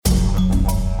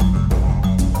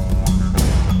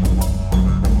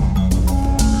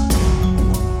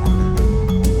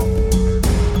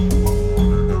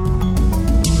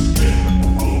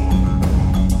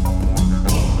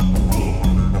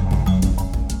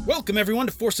Welcome, everyone,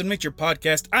 to Force Nature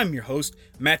Podcast. I'm your host,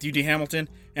 Matthew D. Hamilton,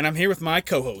 and I'm here with my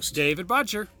co-host, David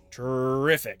Butcher.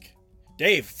 Terrific.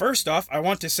 Dave, first off, I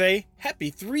want to say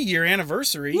happy 3-year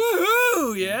anniversary.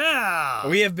 Woohoo! Yeah!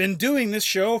 We have been doing this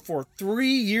show for 3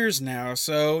 years now,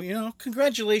 so,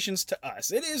 congratulations to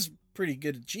us. It is a pretty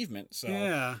good achievement, so.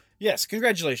 Yeah. Yes,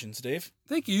 congratulations, Dave.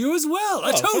 Thank you as well.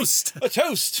 A toast! A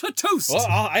toast! A toast! Well,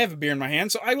 I have a beer in my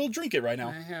hand, so I will drink it right now.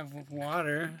 I have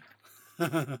water.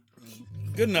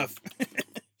 Good enough.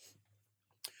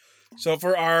 So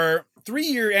for our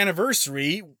 3-year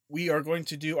anniversary, we are going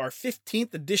to do our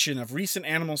 15th edition of Recent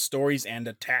Animal Stories and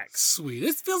Attacks. Sweet.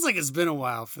 It feels like it's been a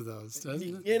while for those,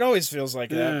 doesn't it? It always feels like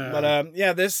that. But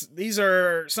these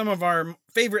are some of our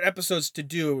favorite episodes to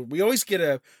do. We always get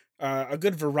a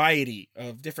good variety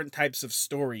of different types of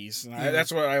stories. And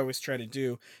that's what I always try to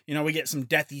do. We get some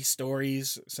deathy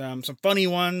stories, some funny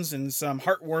ones, and some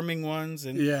heartwarming ones,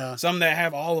 and some that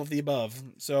have all of the above.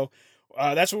 So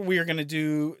that's what we are going to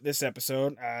do this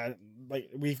episode.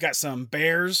 We've got some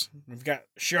bears, we've got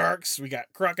sharks, we got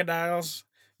crocodiles,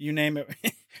 you name it.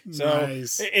 So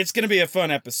nice. It's going to be a fun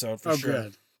episode for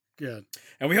sure. Good.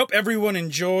 And we hope everyone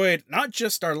enjoyed not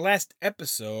just our last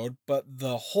episode, but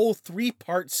the whole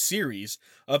 3-part series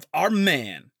of our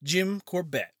man, Jim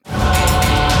Corbett.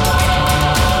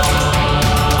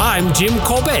 I'm Jim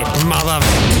Corbett, mother.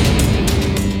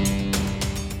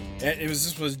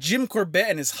 This was Jim Corbett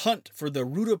and his hunt for the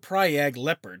Rudopriag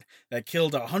leopard that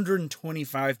killed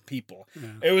 125 people. Yeah.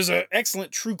 It was an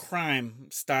excellent true crime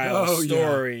style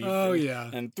story. Yeah. Oh, yeah.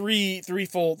 And three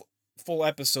full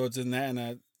episodes in that,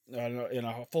 and in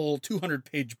a full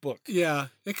 200-page book. Yeah,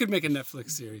 it could make a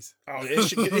Netflix series. Oh,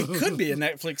 it could be a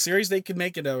Netflix series. They could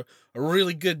make it a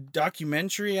really good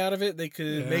documentary out of it. They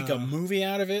could make a movie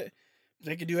out of it.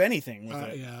 They could do anything with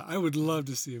it. Yeah, I would love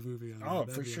to see a movie on it. Oh,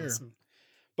 for sure. Awesome.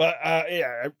 But,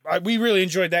 we really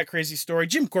enjoyed that crazy story.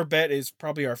 Jim Corbett is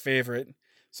probably our favorite.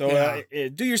 So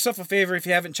do yourself a favor. If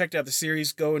you haven't checked out the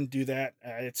series, go and do that.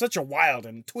 It's such a wild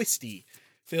and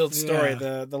twisty-filled story.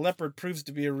 The leopard proves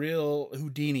to be a real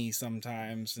Houdini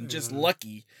sometimes and just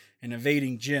lucky in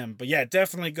evading Jim. But,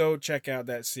 definitely go check out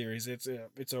that series. It's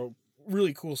a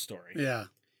really cool story. Yeah.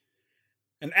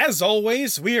 And as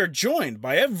always, we are joined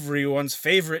by everyone's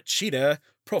favorite cheetah,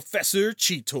 Professor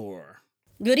Cheetor.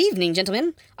 Good evening,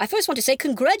 gentlemen. I first want to say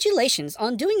congratulations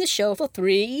on doing the show for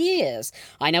 3 years.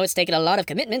 I know it's taken a lot of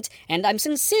commitment, and I'm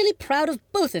sincerely proud of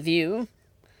both of you.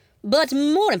 But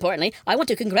more importantly, I want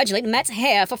to congratulate Matt's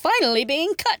hair for finally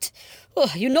being cut.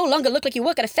 Oh, you no longer look like you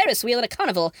work at a Ferris wheel at a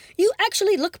carnival. You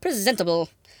actually look presentable.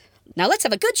 Now let's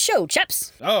have a good show,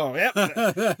 chaps. Oh, yeah.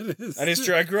 That is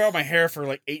true. I grew out my hair for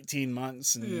like 18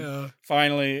 months. And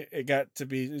finally, it got to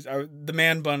be the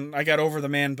man bun. I got over the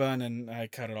man bun and I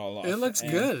cut it all off. It looks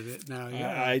good now.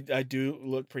 Yeah. I do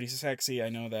look pretty sexy. I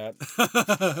know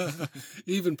that.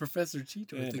 Even Professor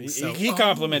Cheetor thinks so. He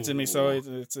complimented me, so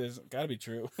it's got to be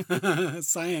true.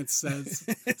 Science says.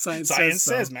 Science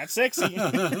says Matt's sexy. All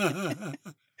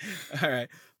right.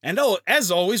 And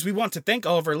as always, we want to thank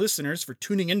all of our listeners for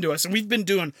tuning into us. And we've been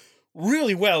doing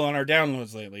really well on our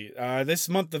downloads lately. This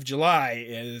month of July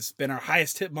has been our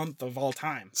highest hit month of all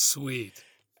time. Sweet.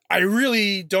 I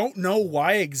really don't know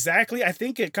why exactly. I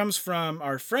think it comes from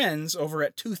our friends over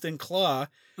at Tooth and Claw.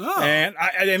 Oh. And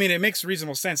I mean, it makes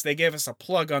reasonable sense. They gave us a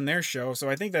plug on their show. So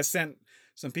I think that sent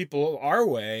some people our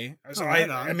way. So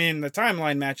I mean, the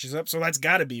timeline matches up, so that's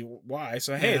got to be why.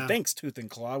 So hey, thanks Tooth and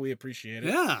Claw, we appreciate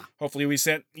it. Yeah. Hopefully we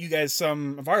sent you guys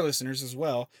some of our listeners as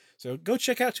well. So go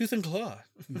check out Tooth and Claw.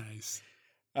 Nice.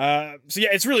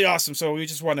 It's really awesome. So we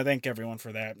just want to thank everyone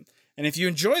for that. And if you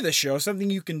enjoy the show, something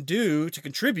you can do to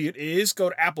contribute is go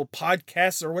to Apple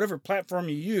Podcasts or whatever platform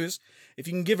you use. If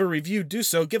you can give a review, do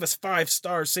so. Give us 5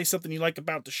 stars. Say something you like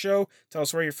about the show. Tell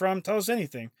us where you're from. Tell us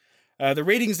anything. The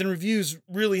ratings and reviews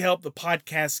really help the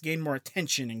podcast gain more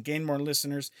attention and gain more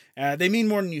listeners. They mean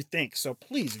more than you think, so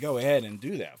please go ahead and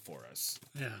do that for us.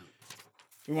 Yeah.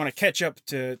 We want to catch up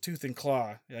to Tooth and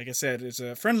Claw. Like I said, it's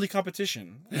a friendly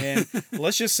competition. And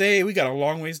let's just say we got a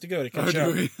long ways to go to catch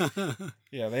up.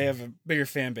 Yeah, they have a bigger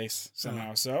fan base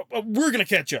somehow, so we're going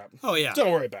to catch up. Oh, yeah.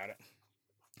 Don't worry about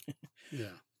it. Yeah.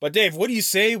 But Dave, what do you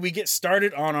say we get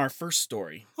started on our first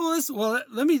story? Well,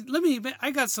 let me.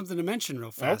 I got something to mention real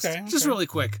fast. Okay. Just really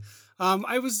quick. When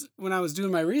I was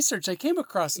doing my research, I came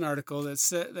across an article that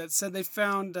said they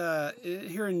found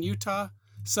here in Utah,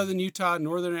 southern Utah,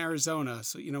 northern Arizona.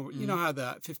 So you know how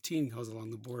the 15 goes along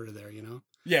the border there.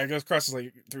 Yeah, it goes across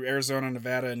through Arizona,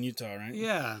 Nevada, and Utah, right?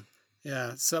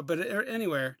 Yeah. So, but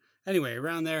anyway,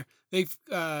 around there, they've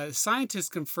scientists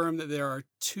confirmed that there are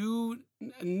 2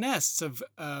 nests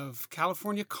of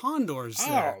California condors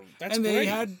there, that's and great. they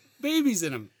had babies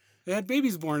in them. They had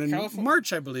babies born in California.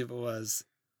 March, I believe it was.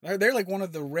 They're like one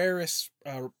of the rarest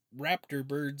raptor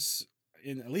birds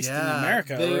at least in Yeah,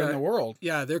 America they or are- in the world.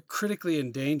 Yeah, they're critically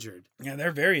endangered. Yeah,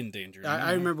 they're very endangered.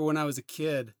 I remember when I was a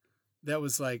kid, that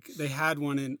was like, they had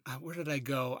one in, where did I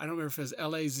go? I don't remember if it was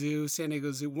LA Zoo, San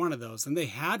Diego Zoo, one of those. And they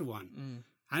had one. Mm.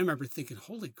 I remember thinking,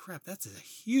 holy crap, that's a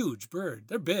huge bird.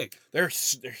 They're big. They're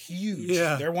huge.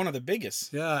 Yeah. They're one of the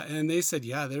biggest. Yeah. And they said,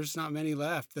 yeah, there's not many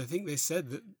left. I think they said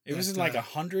that. It was in like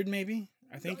 100 maybe.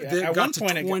 I think they at got one to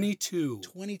point 22.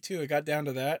 22. It got down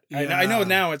to that. Yeah. I know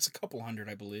now it's a couple hundred,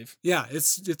 I believe. Yeah,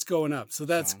 it's going up. So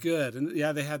that's So. good. And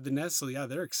yeah, they had the nest. So yeah,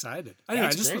 they're excited. Anyway, I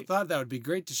That's just great. thought that would be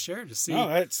great to share to see. Oh,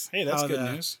 that's how good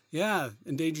the- news. Yeah,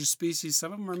 endangered species.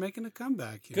 Some of them are making a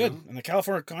comeback. You Good. know? And the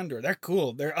California condor, they're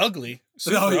cool. They're ugly.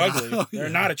 Super yeah. ugly. Oh, They're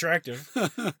yeah. not attractive,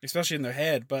 especially in their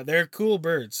head, but they're cool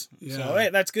birds. So, Yeah. hey,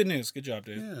 that's good news. Good job,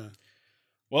 dude. Yeah.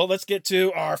 Well, let's get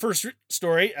to our first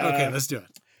story. Okay, let's do it.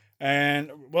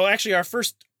 And, well, actually, our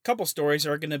first couple stories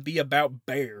are going to be about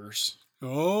bears.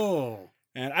 Oh.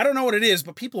 And I don't know what it is,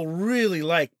 but people really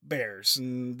like bears,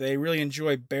 and they really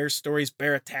enjoy bear stories,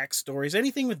 bear attack stories.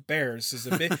 Anything with bears is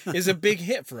a big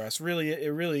hit for us. Really, it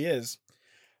really is.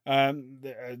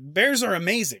 Bears are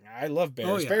amazing. I love bears.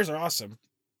 Oh, yeah. Bears are awesome,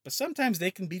 but sometimes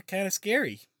they can be kind of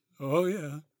scary. Oh,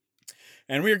 yeah.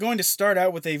 And we are going to start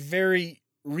out with a very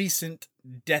recent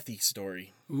deathy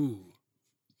story. Ooh.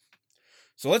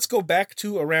 So let's go back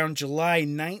to around July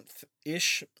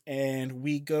 9th-ish, and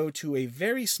we go to a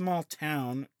very small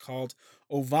town called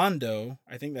Ovando,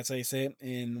 I think that's how you say it,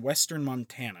 in western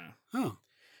Montana. Oh,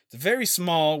 It's very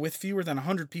small, with fewer than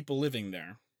 100 people living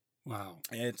there. wow.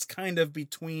 It's kind of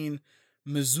between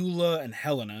Missoula and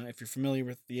Helena, if you're familiar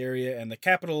with the area, and the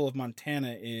capital of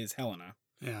Montana is Helena.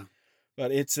 Yeah.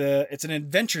 But it's an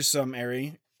adventuresome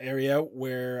area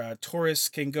where tourists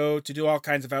can go to do all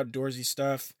kinds of outdoorsy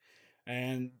stuff.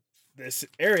 And this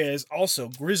area is also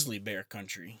grizzly bear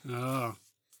country. Oh.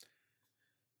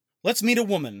 Let's meet a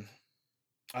woman.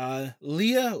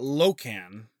 Leah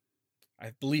Locan.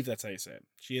 I believe that's how you say it.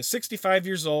 She is 65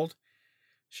 years old.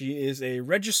 She is a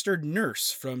registered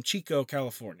nurse from Chico,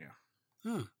 California.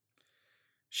 Huh.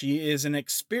 She is an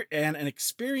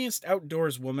experienced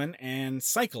outdoors woman and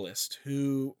cyclist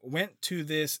who went to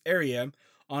this area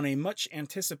on a much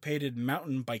anticipated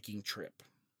mountain biking trip.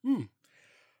 Hmm.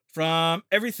 From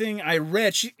everything I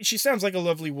read, she sounds like a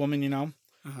lovely woman, you know.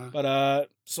 Uh-huh. But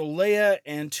so Leia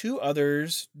and two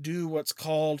others do what's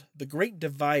called the Great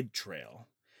Divide Trail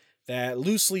that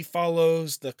loosely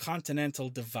follows the Continental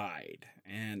Divide.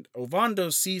 And Ovando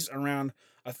sees around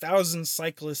 1,000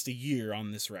 cyclists a year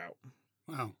on this route.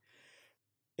 Wow.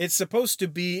 It's supposed to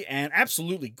be an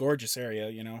absolutely gorgeous area,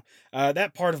 you know.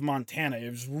 That part of Montana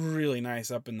is really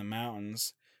nice up in the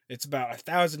mountains. It's about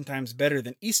 1,000 times better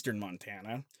than eastern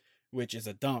Montana, which is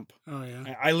a dump. Oh,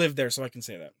 yeah. I live there, so I can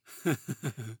say that.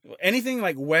 Anything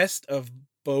like west of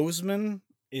Bozeman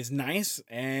is nice,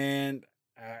 and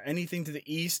anything to the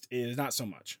east is not so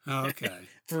much. Oh, okay.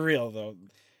 For real, though.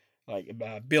 Like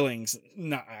Billings,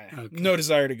 no Okay.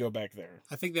 desire to go back there.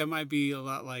 I think that might be a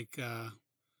lot like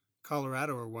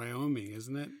Colorado or Wyoming,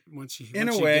 isn't it? Once you In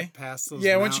a way. get past those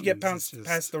Yeah, once you get mountains, past, it's just-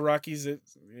 past the Rockies, it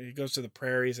goes to the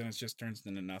prairies, and it just turns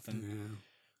into nothing.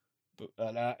 Yeah.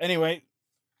 But anyway,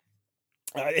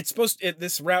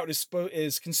 this route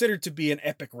is considered to be an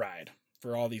epic ride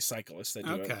for all these cyclists that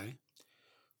do it. Okay.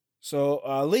 So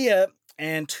Leah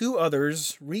and two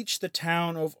others reach the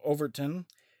town of Overton,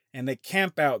 and they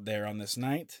camp out there on this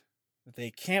night.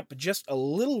 They camp just a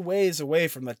little ways away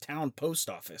from the town post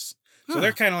office, so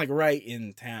they're kind of like right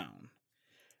in town.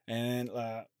 And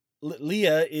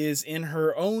Leah is in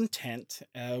her own tent.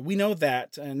 We know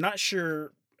that. I'm not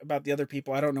sure about the other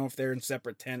people. I don't know if they're in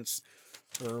separate tents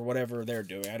or whatever they're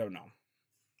doing. I don't know.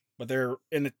 But they're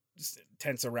in the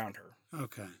tents around her.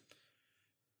 Okay.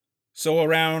 So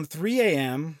around 3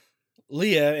 a.m.,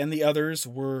 Leah and the others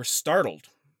were startled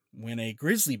when a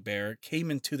grizzly bear came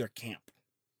into their camp.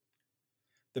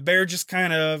 The bear just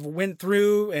kind of went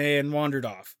through and wandered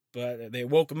off. But they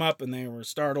woke them up and they were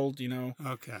startled, you know.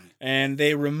 Okay. And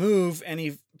they remove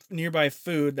any nearby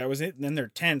food that was in their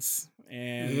tents.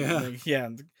 And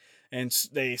and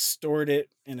they stored it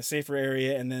in a safer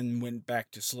area and then went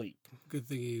back to sleep. Good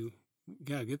thing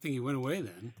you went away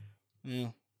then. Yeah,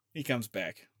 he comes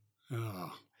back.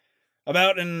 Oh.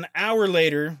 About an hour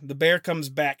later, the bear comes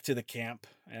back to the camp.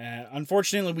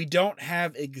 Unfortunately, we don't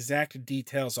have exact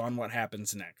details on what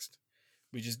happens next.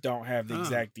 We just don't have the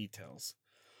exact details.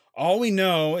 All we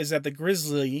know is that the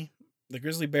grizzly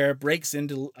bear breaks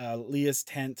into Leah's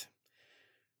tent,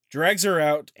 drags her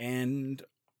out, and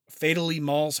fatally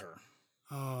mauls her.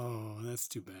 Oh, that's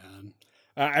too bad.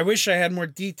 I wish I had more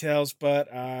details,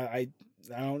 but I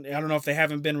don't know if they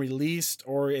haven't been released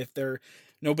or if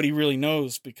nobody really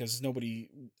knows because nobody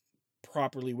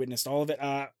properly witnessed all of it.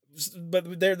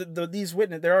 But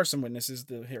there are some witnesses,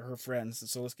 her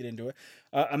friends. So let's get into it.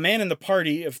 A man in the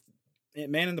party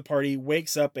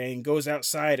wakes up and goes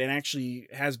outside and actually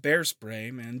has bear spray.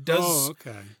 Man,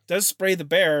 does spray the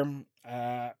bear.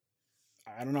 I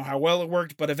don't know how well it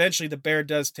worked, but eventually the bear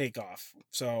does take off.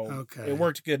 So it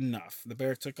worked good enough. The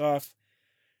bear took off.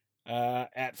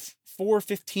 At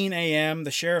 4:15 a.m.,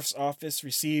 the sheriff's office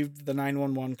received the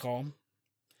 911 call.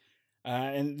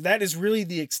 And that is really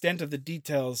the extent of the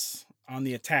details on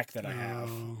the attack that I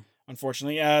have.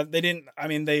 Unfortunately, they didn't. I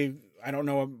mean, I don't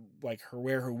know like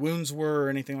where her wounds were or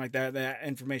anything like that. That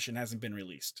information hasn't been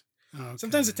released.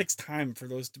 Sometimes it takes time for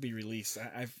those to be released.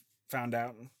 I've found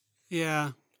out.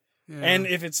 Yeah. And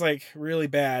if it's like really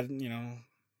bad,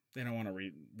 they don't want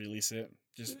to release it.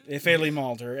 Just it fatally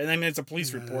mauled her, and then it's a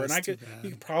police report, and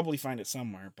you could probably find it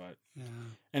somewhere. But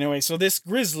anyway, so this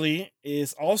grizzly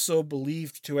is also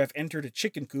believed to have entered a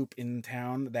chicken coop in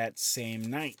town that same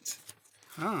night.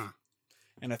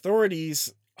 And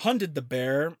authorities hunted the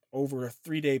bear over a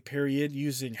 3-day period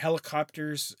using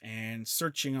helicopters and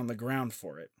searching on the ground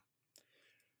for it.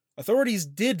 Authorities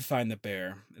did find the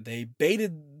bear. They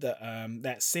baited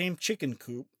that same chicken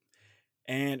coop,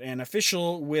 and an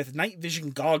official with night vision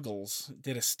goggles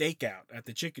did a stakeout at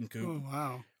the chicken coop. Oh,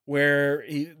 wow. Where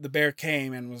the bear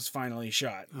came and was finally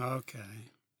shot. Okay.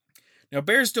 Now,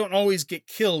 bears don't always get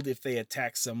killed if they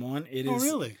attack someone.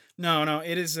 Really? No.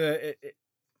 It is if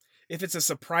it's a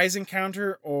surprise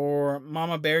encounter or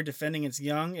mama bear defending its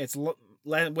young, it's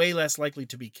way less likely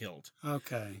to be killed.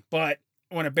 Okay. But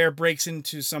when a bear breaks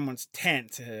into someone's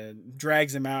tent,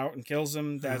 drags him out and kills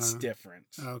him, that's different.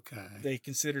 Okay. They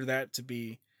consider that to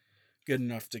be good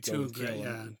enough to go kill him.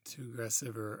 Yeah, too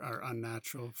aggressive or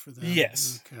unnatural for them.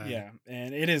 Yes. Okay. Yeah,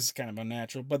 and it is kind of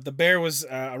unnatural. But the bear was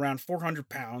around 400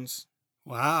 pounds.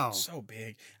 Wow. So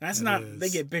big. And they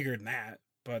get bigger than that,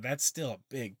 but that's still a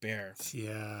big bear.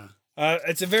 Yeah.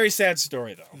 It's a very sad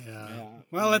story, though. Yeah.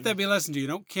 Well, let that be a lesson to you.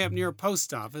 Don't camp near a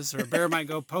post office or a bear might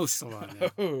go postal on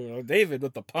you. Oh, David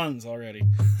with the puns already.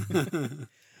 All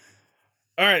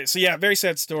right. So, yeah, very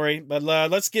sad story. But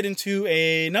let's get into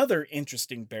another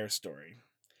interesting bear story.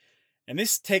 And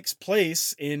this takes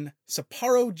place in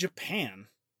Sapporo, Japan.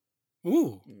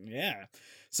 Ooh. Yeah.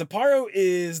 Sapporo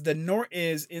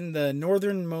is in the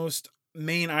northernmost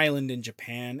main island in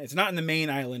Japan. It's not in the main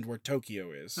island where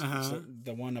Tokyo is. So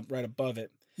the one up right above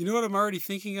it. You know what I'm already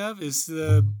thinking of is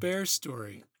the bear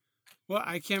story. Well,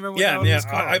 I can't remember what that one was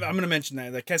called. I'm going to mention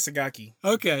that, the Kesagaki.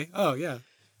 Okay. Oh, yeah.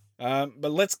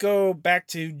 But let's go back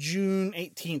to June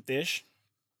 18th-ish.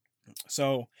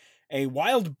 So, a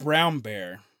wild brown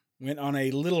bear went on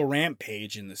a little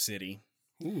rampage in the city.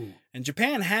 Ooh. And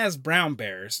Japan has brown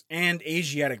bears and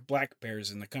Asiatic black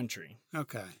bears in the country.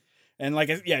 Okay. And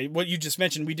what you just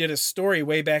mentioned, we did a story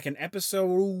way back in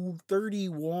episode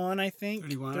 31, I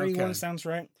think. 31 sounds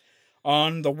right.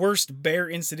 On the worst bear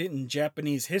incident in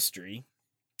Japanese history.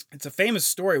 It's a famous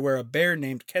story where a bear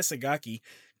named Kesagaki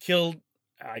killed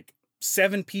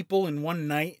 7 people in one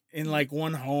night in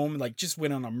one home, just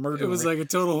went on a murder. It was like a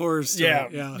total horror story.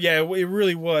 Yeah, it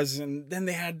really was. And then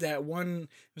they had that one,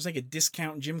 it was like a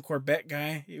discount Jim Corbett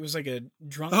guy. It was like a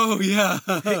drunk. Oh, yeah.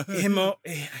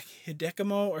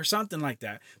 Hidekamo or something like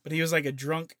that. But he was like a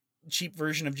drunk, cheap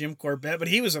version of Jim Corbett. But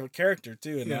he was a character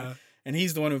too. And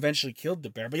he's the one who eventually killed the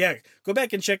bear. But yeah, go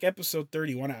back and check episode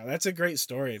 31 out. That's a great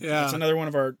story. Yeah. It's another one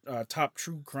of our top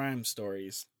true crime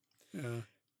stories. Yeah.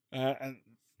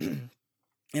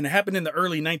 And it happened in the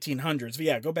early 1900s. But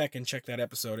yeah, go back and check that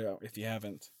episode out if you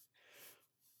haven't.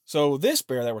 So this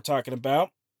bear that we're talking about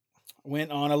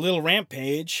went on a little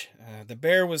rampage. The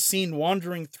bear was seen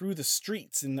wandering through the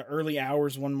streets in the early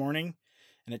hours one morning,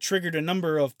 and it triggered a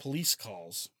number of police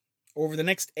calls. Over the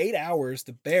next 8 hours,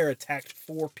 the bear attacked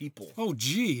 4 people. Oh,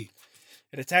 gee.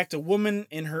 It attacked a woman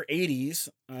in her 80s,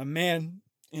 a man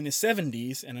in his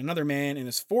 70s, and another man in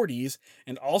his 40s,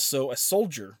 and also a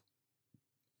soldier.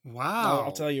 Wow.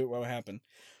 I'll tell you what happened.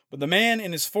 But the man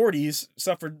in his 40s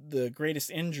suffered the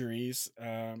greatest injuries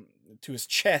to his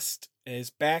chest, his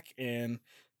back, and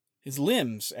his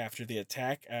limbs after the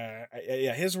attack.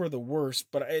 His were the worst,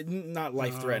 but not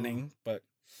life-threatening. But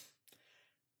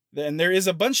then there is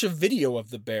a bunch of video of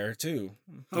the bear, too.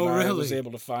 Oh, really? I was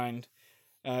able to find.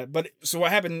 But so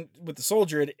what happened with the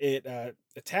soldier, it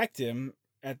attacked him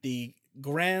at the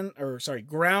Ground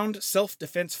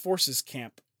Self-Defense Forces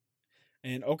camp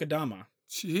in Okadama.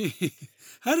 Gee,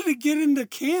 how did it get into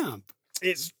camp?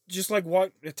 it's just like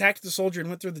attacked the soldier and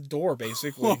went through the door,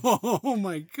 basically. Oh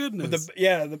my goodness!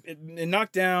 It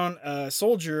knocked down a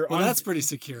soldier. Well, that's pretty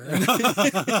secure.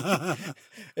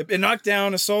 It knocked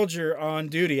down a soldier on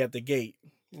duty at the gate.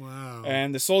 Wow!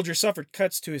 And the soldier suffered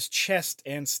cuts to his chest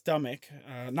and stomach,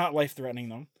 not life-threatening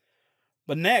though.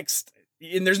 But next,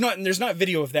 and there's not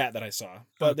video of that I saw,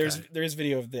 but there is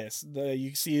video of this.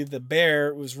 You see the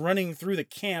bear was running through the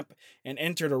camp and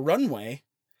entered a runway.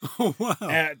 Oh, wow.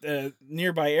 At the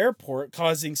nearby airport,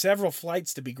 causing several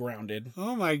flights to be grounded.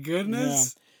 Oh my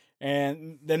goodness! Yeah.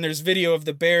 And then there's video of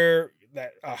the bear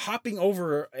hopping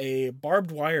over a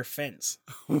barbed wire fence.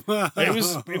 Wow.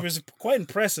 It was quite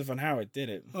impressive on how it did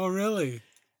it. Oh really?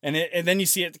 And then you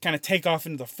see it kind of take off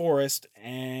into the forest,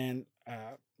 and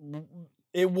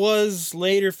it was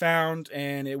later found,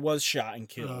 and it was shot and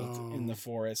killed in the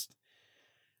forest.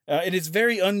 It is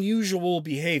very unusual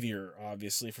behavior,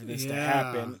 obviously, for this to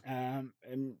happen.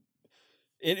 And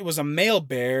it was a male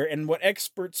bear, and what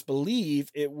experts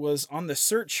believe, it was on the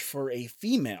search for a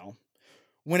female.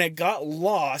 When it got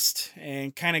lost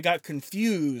and kind of got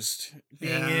confused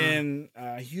being in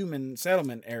human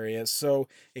settlement areas, so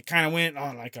it kind of went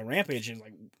on like a rampage, and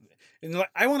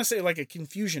I want to say like a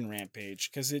confusion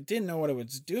rampage, because it didn't know what it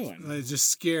was doing. Like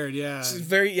just scared, yeah. It's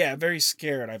very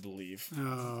scared, I believe.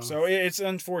 Oh. So it's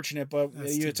unfortunate, but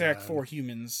That's you too attack bad. 4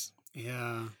 humans,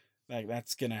 Yeah. like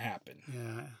that's gonna happen.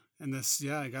 Yeah. And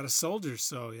I got a soldier,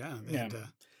 so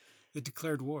they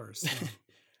declared war. So.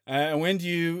 When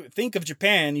you think of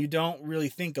Japan, you don't really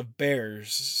think of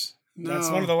bears. No. That's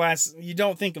one of the last. You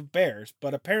don't think of bears,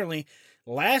 but apparently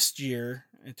last year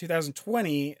in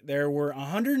 2020 there were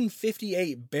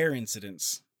 158 bear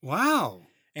incidents. Wow.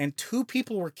 And 2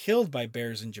 people were killed by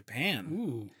bears in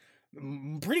Japan.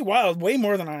 Ooh. Pretty wild, way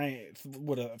more than I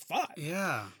would have thought.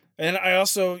 Yeah. And I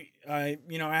also,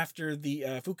 after the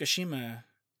Fukushima,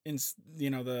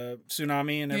 the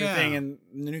tsunami and everything, and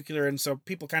the nuclear, and so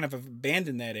people kind of have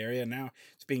abandoned that area. And now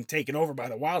it's being taken over by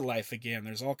the wildlife again.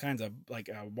 There's all kinds of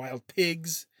wild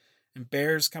pigs and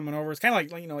bears coming over. It's kind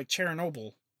of like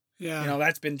Chernobyl. Yeah.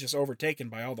 That's been just overtaken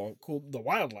by all the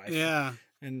wildlife. Yeah.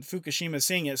 And Fukushima's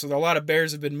seeing it, so a lot of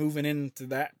bears have been moving into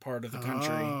that part of the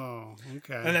country. Oh,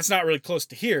 okay. And that's not really close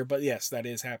to here, but yes, that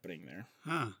is happening there.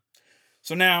 Huh.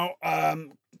 So now,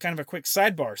 kind of a quick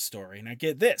sidebar story. Now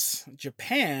get this.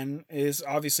 Japan is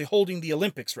obviously holding the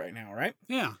Olympics right now, right?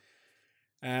 Yeah.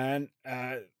 And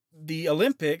the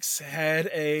Olympics had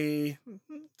a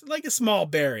small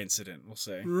bear incident, we'll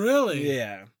say. Really?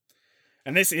 Yeah.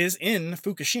 And this is in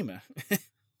Fukushima.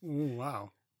 Ooh,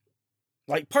 wow.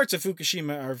 Like parts of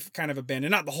Fukushima are kind of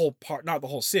abandoned. Not the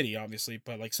whole city, obviously,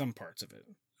 but like some parts of it.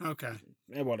 Okay.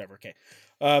 Whatever, okay.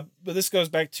 But this goes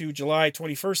back to July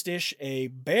 21st-ish. A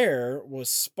bear was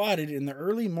spotted in the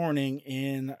early morning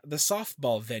in the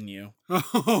softball venue.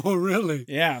 Oh, really?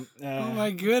 Yeah. Oh,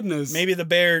 my goodness. Maybe the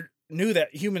bear knew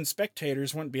that human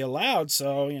spectators wouldn't be allowed,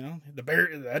 so, the bear,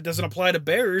 that doesn't apply to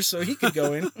bears, so he could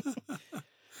go in.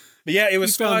 But yeah, it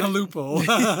was found spotted. the loophole.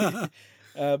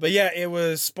 But yeah, it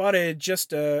was spotted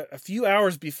just a few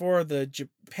hours before the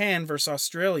Japan versus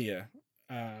Australia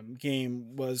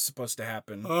game was supposed to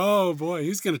happen. Oh boy,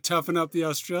 he's going to toughen up the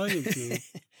Australian team.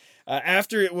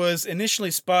 After it was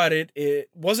initially spotted, it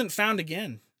wasn't found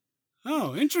again.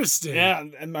 Oh, interesting. Yeah,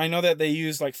 and I know that they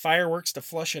use fireworks to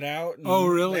flush it out. And, oh,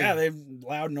 really? Yeah, they have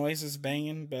loud noises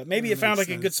banging, but maybe it found a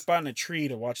good spot in a tree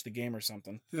to watch the game or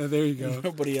something. Yeah, there you go.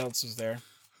 Nobody else was there.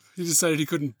 He decided he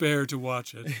couldn't bear to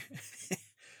watch it.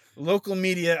 Local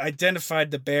media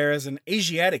identified the bear as an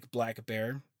Asiatic black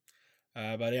bear.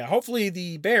 But yeah, hopefully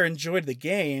the bear enjoyed the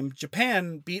game.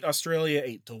 Japan beat Australia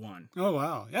 8-1. Oh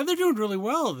wow! Yeah, they're doing really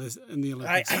well in the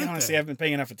Olympics. I honestly haven't been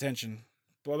paying enough attention.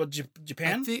 What about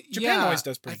Japan? Japan yeah, always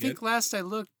does pretty good. I think last I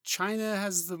looked, China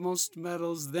has the most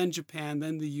medals, then Japan,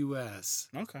 then the U.S.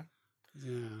 Okay.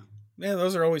 Yeah. Yeah,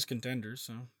 those are always contenders.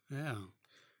 So. Yeah.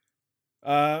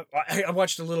 I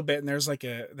watched a little bit, and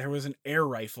there was an air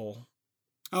rifle.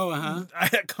 Oh, uh-huh.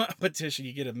 At competition,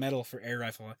 you get a medal for air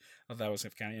rifle. I thot that was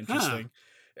kind of interesting.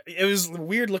 Huh. It was a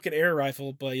weird looking air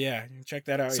rifle, but yeah, check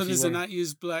that out. So does it not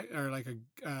use black or like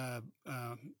a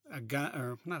gun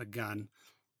or not a gun?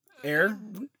 Air?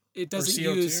 It doesn't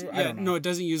CO2? use. I don't know. No, it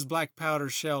doesn't use black powder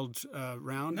shelled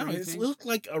round. No, or anything? it looked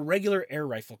like a regular air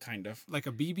rifle, kind of like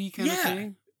a BB kind of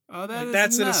thing. Oh, that's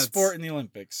nuts. in a sport in the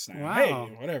Olympics. Now. Wow.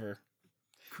 Hey, whatever.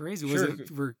 Crazy. Sure.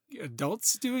 Were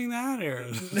adults doing that? Or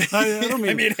I don't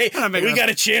mean, hey, we got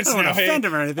a chance now. I don't offend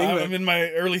him or anything. I'm in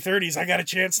my early 30s. I got a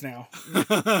chance now.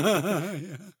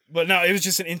 Yeah. But no, it was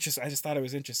just an interest. I just thought it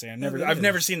was interesting. I've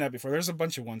never seen that before. There's a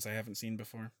bunch of ones I haven't seen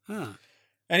before. Huh.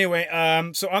 Anyway,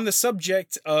 so on the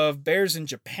subject of bears in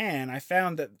Japan, I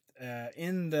found that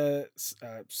in the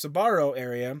Sabaro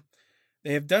area,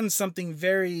 they have done something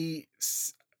very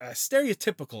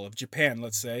stereotypical of Japan,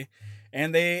 let's say,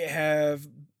 and they have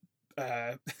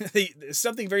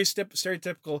something very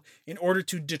stereotypical in order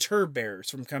to deter bears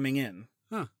from coming in.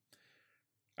 Huh.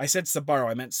 I said Sabaro,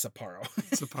 I meant Sapporo.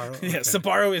 Sapporo. Yeah, Okay.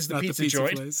 Sabaro is the Not pizza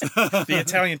joint. place. The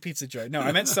Italian pizza joint. No,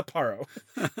 I meant Sapporo.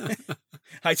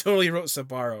 I totally wrote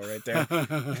Sabaro right there.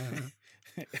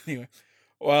 Anyway,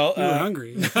 well, You were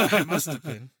hungry. I must have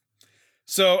been.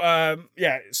 So,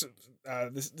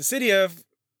 the city of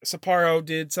Sapporo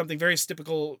did something very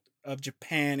typical of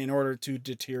Japan in order to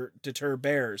deter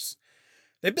bears.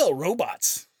 They built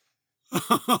robots.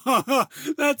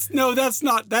 That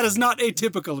is not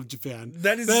atypical of Japan.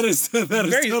 That is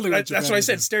very, totally what that's Japan what I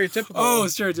said. does. Stereotypical. Oh,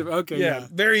 stereotypical. Okay, yeah,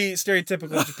 very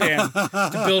stereotypical of Japan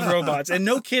to build robots. And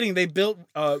no kidding, they built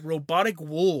robotic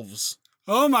wolves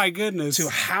Oh my goodness. to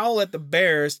howl at the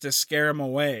bears to scare them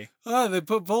away. Oh, they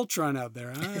put Voltron out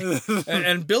there, huh?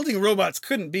 And building robots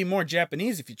couldn't be more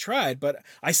Japanese if you tried, but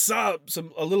I saw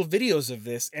a little videos of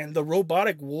this, and the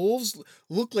robotic wolves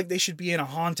look like they should be in a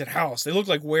haunted house. They look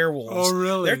like werewolves. Oh,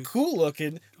 really? They're cool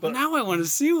looking, but Now I want to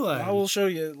see one. I will show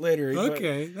you later. but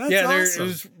Okay, that's yeah, awesome. it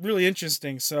was really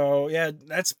interesting. So yeah,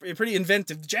 that's pretty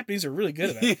inventive. The Japanese are really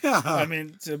good at it. Yeah. I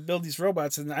mean, to build these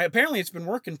robots, and apparently it's been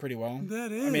working pretty well.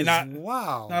 That is. I mean,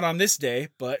 wow. not on this day,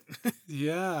 but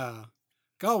Yeah.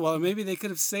 Oh, well, maybe they could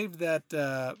have saved that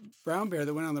brown bear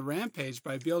that went on the rampage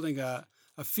by building a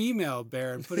female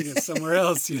bear and putting it somewhere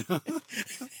else, you know?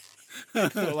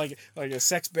 like a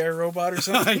sex bear robot or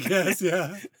something. I guess,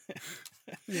 yeah.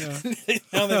 Yeah.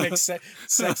 Now they make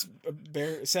sex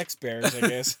bears, I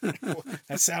guess.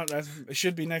 That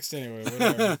should be next anyway.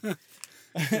 Whatever.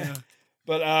 Yeah.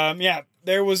 But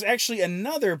there was actually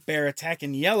another bear attack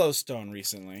in Yellowstone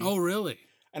recently. Oh, really?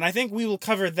 And I think we will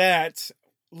cover that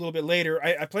a little bit later.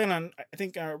 I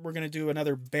think we're going to do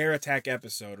another bear attack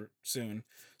episode soon.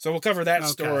 So we'll cover that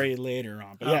story later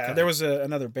on. But yeah, there was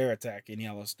another bear attack in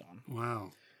Yellowstone.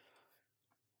 Wow.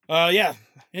 Yeah,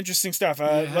 interesting stuff.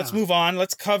 Let's move on.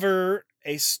 Let's cover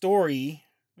a story.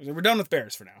 We're done with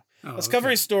bears for now. Oh, Let's cover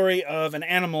a story of an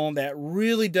animal that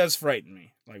really does frighten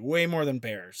me, like way more than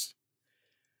bears.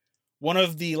 One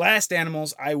of the last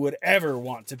animals I would ever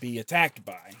want to be attacked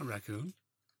by. A raccoon?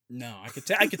 No, I could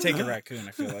take a raccoon,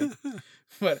 I feel like.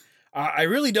 But I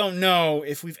really don't know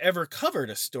if we've ever covered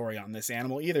a story on this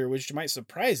animal either, which might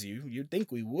surprise you. You'd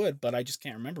think we would, but I just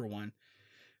can't remember one.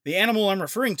 The animal I'm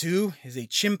referring to is a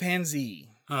chimpanzee.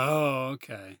 Oh,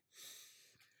 okay.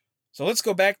 So let's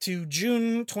go back to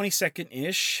June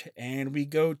 22nd-ish, and we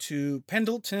go to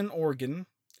Pendleton, Oregon,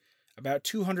 about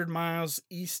 200 miles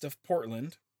east of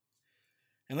Portland.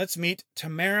 And let's meet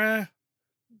Tamara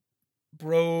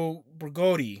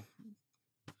Brogoti.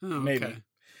 Oh, Maybe. okay.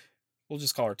 We'll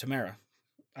just call her Tamara.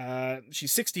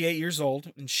 She's 68 years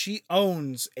old, and she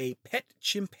owns a pet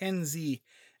chimpanzee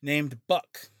named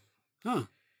Buck. Huh.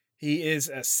 He is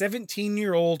a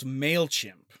 17-year-old male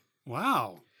chimp.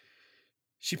 Wow.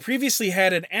 She previously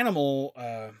had an animal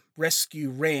rescue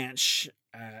ranch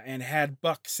and had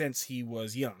Buck since he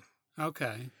was young.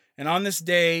 Okay. And on this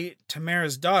day,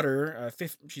 Tamara's daughter,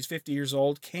 she's 50 years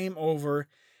old, came over,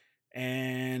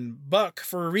 and Buck,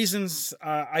 for reasons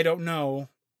I don't know,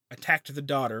 attacked the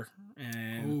daughter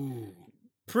and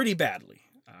pretty badly.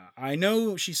 I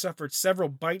know she suffered several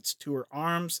bites to her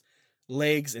arms,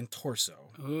 legs, and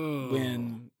torso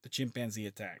when the chimpanzee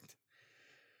attacked.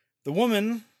 The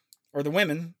women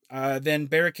then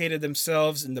barricaded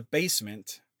themselves in the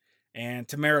basement, and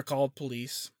Tamara called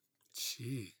police.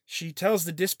 Gee. She tells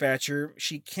the dispatcher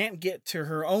she can't get to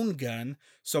her own gun,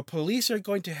 so police are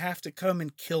going to have to come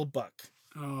and kill Buck.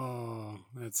 Oh,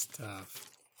 that's tough.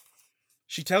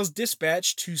 She tells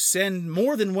dispatch to send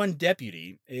more than one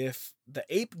deputy. If the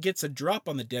ape gets a drop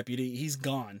on the deputy, he's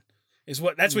gone.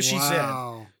 That's what she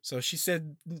said. So she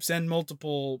said send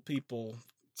multiple people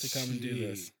to come and do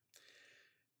this.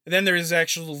 And then there is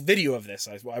actual video of this.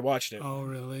 I watched it. Oh,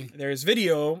 really? There is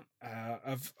video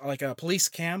of like a police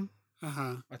cam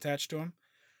attached to him.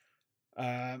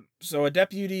 So a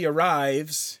deputy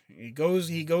arrives. He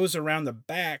goes around the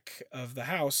back of the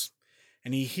house,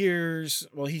 and he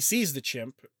sees the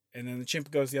chimp, and then the chimp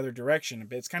goes the other direction.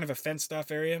 But it's kind of a fenced off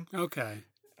area. Okay.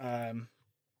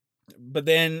 But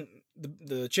then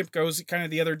the chimp goes kind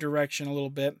of the other direction a little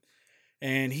bit,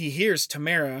 and he hears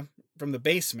Tamara from the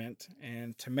basement,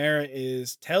 and Tamara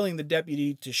is telling the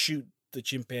deputy to shoot the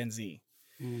chimpanzee.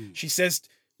 She says,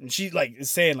 and she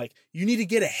is saying you need to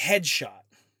get a headshot.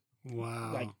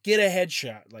 Wow. Get a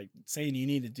headshot, saying you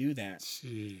need to do that.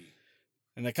 Gee.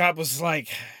 And the cop was like,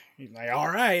 all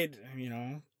right,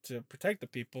 to protect the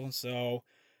people. So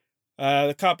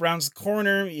The cop rounds the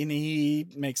corner and he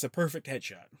makes a perfect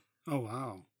headshot. Oh,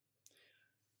 wow.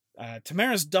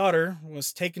 Tamara's daughter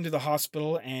was taken to the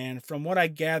hospital, and from what I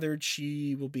gathered,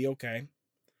 she will be okay.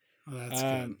 Oh, that's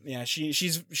good. Yeah, she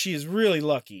is really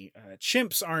lucky.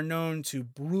 Chimps are known to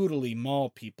brutally maul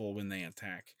people when they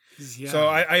attack. Yeah. So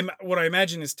I what I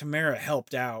imagine is Tamara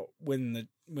helped out when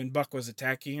Buck was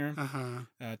attacking her.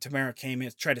 Uh-huh. Tamara came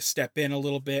in, tried to step in a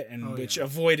little bit, and which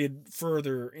avoided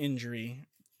further injury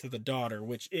to the daughter,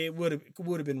 which it would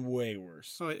have been way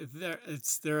worse. Oh,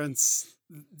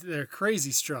 they're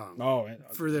crazy strong. Oh,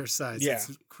 for their size. Yeah.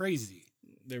 It's crazy.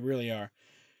 They really are.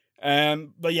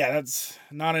 But yeah, that's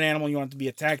not an animal you want to be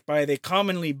attacked by. They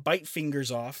commonly bite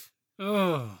fingers off.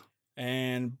 Oh.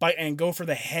 And bite and go for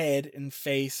the head and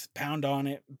face, pound on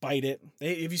it, bite it.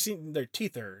 Have you seen their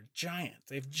teeth are giant?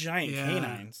 They have giant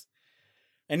canines.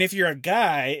 And if you're a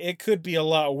guy, it could be a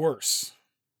lot worse.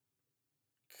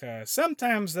 'Cause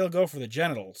sometimes they'll go for the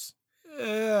genitals.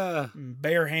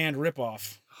 Bare hand rip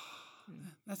off.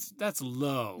 That's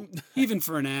low, even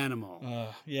for an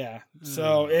animal. Yeah.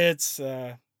 So it's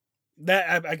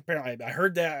that apparently I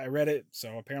heard that, I read it,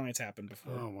 so apparently it's happened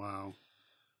before. Oh wow.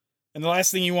 And the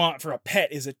last thing you want for a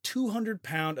pet is a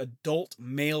 200-pound adult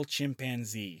male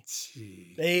chimpanzee.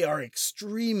 Gee. They are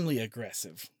extremely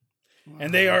aggressive. Wow.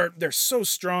 And they're so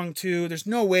strong too. There's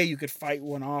no way you could fight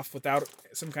one off without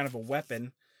some kind of a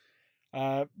weapon.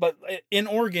 But in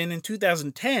Oregon in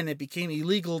 2010, it became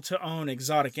illegal to own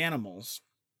exotic animals.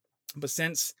 But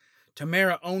since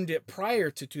Tamara owned it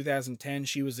prior to 2010,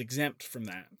 she was exempt from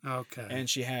that. Okay. And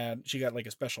she got like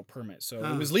a special permit. So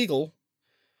it was legal.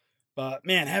 But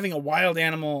man, having a wild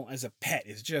animal as a pet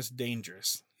is just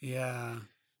dangerous. Yeah.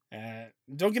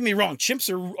 Don't get me wrong,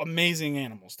 chimps are amazing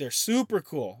animals. They're super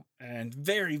cool and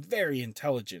very, very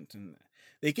intelligent. And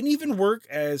they can even work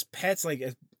as pets, like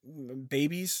as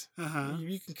babies. Uh-huh.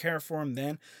 You can care for them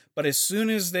then. But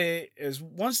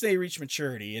once they reach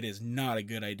maturity, it is not a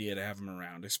good idea to have them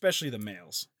around, especially the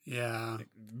males. Yeah.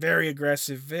 Very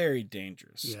aggressive, very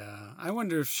dangerous. Yeah. I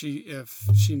wonder if she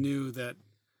knew that,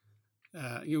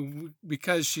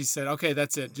 because she said, okay,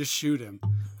 that's it, just shoot him.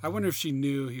 I wonder if she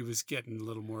knew he was getting a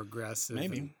little more aggressive.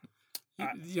 Maybe.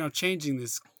 And, changing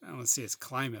this, I don't want to say it's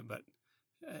climate, but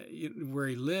where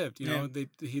he lived,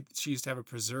 she used to have a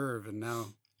preserve, and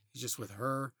now he's just with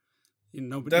her.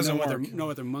 Nobody doesn't no work. No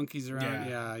other monkeys around.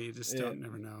 Yeah, you just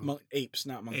never know. Apes,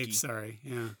 not monkeys. Apes, sorry.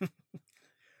 Yeah.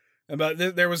 But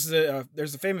there's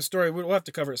a famous story. We'll have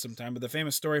to cover it sometime. But the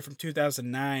famous story from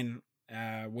 2009,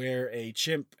 where a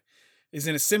chimp is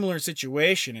in a similar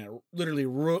situation and it literally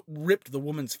ripped the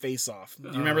woman's face off. Do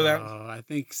you remember that? Oh, I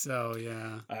think so.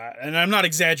 Yeah. And I'm not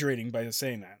exaggerating by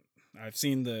saying that. I've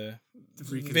seen the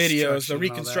videos, the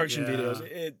reconstruction videos.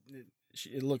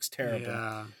 It looks terrible.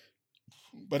 Yeah.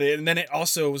 But then it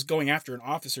also was going after an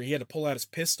officer. He had to pull out his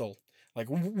pistol like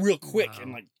real quick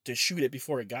and like to shoot it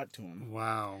before it got to him.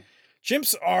 Wow.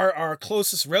 Chimps are our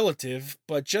closest relative,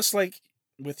 but just like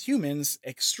with humans,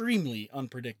 extremely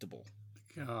unpredictable.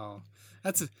 Oh,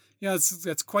 that's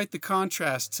quite the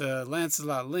contrast to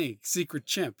Lancelot Link, Secret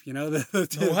Chimp. The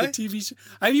TV show.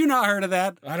 Have you not heard of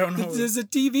that? I don't know. There's a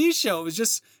TV show.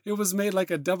 It was made like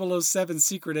a 007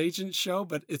 secret agent show,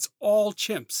 but it's all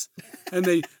chimps, and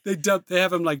they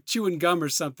have them like chewing gum or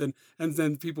something, and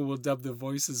then people will dub the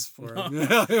voices for them.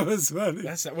 It was funny.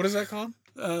 What is that called?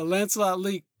 Lancelot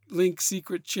Link,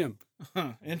 Secret Chimp.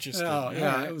 Huh, interesting. Oh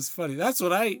yeah, right. It was funny. That's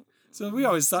what So we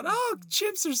always thought, oh,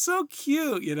 chimps are so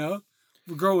cute,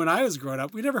 When I was growing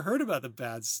up, we never heard about the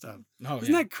bad stuff. Oh,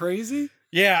 Isn't that crazy?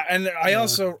 Yeah, and I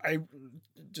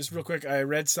just real quick, I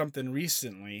read something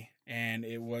recently, and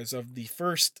it was of the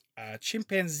first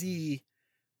chimpanzees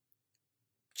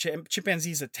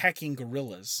attacking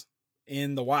gorillas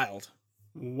in the wild.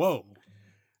 Whoa.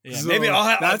 Yeah, so maybe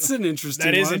that's an interesting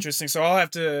one. That is interesting. So I'll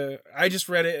have to. I just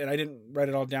read it and I didn't write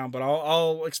it all down, but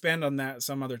I'll expand on that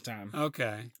some other time.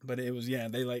 Okay. But it was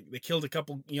they killed a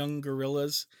couple young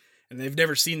gorillas, and they've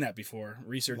never seen that before.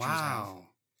 Researchers. Wow.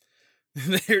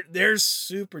 They're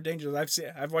super dangerous.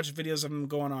 I've watched videos of them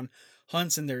going on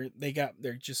hunts, and they're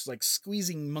just like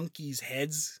squeezing monkeys'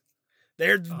 heads.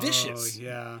 They're vicious. Oh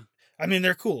yeah. I mean,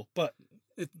 they're cool, but.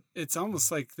 It's almost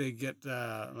like they get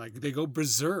they go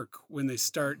berserk when they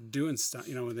start doing stuff.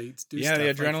 When they do stuff. Yeah,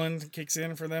 the adrenaline kicks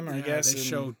in for them. I guess they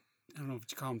show. I don't know what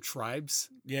you call them, tribes.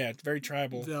 Yeah, it's very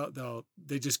tribal.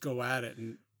 They just go at it,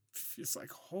 and it's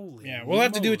like holy. Yeah, we'll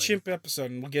have to do a chimp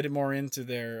episode, and we'll get it more into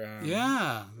their.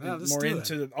 Let's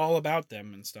into all about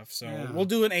them and stuff. So we'll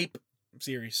do an ape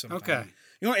series sometime. Okay.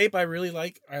 You know what ape I really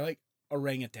like? I like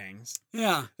orangutans.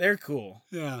 Yeah, they're cool.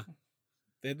 Yeah.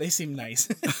 They seem nice.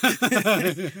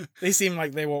 They seem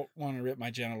like they won't want to rip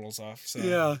my genitals off. So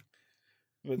Yeah.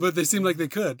 But they seem like they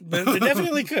could. But they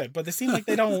definitely could. But they seem like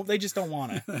they don't. They just don't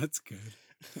want to. That's good.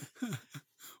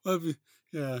 Well,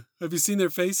 have you seen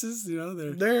their faces? You know,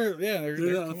 They're I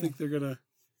don't cool. think they're gonna.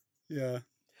 Yeah.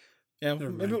 Yeah,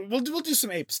 Never maybe mind. we'll do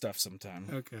some ape stuff sometime.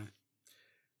 Okay.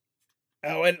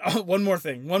 Oh, and one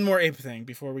more ape thing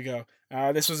before we go.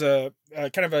 This was a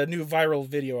kind of a new viral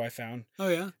video I found. Oh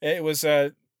yeah. It was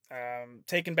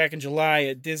taken back in July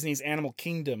at Disney's Animal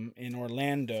Kingdom in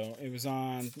Orlando. It was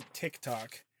on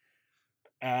TikTok.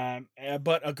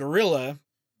 But a gorilla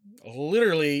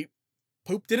literally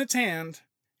pooped in its hand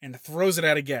and throws it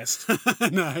at a guest,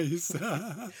 Nice.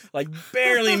 like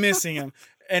barely missing him.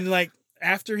 And like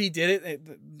after he did it,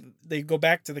 they go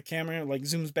back to the camera, like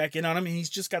zooms back in on him, and he's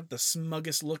just got the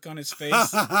smuggest look on his face.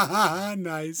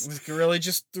 Nice. This gorilla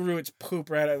just threw its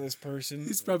poop right at this person.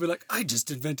 He's probably like, I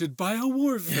just invented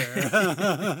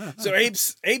biowarfare. So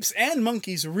apes and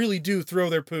monkeys really do throw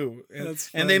their poo,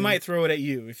 That's and they funny. might throw it at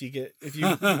you if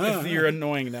you're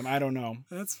annoying them. I don't know.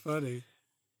 That's funny.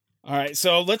 All right,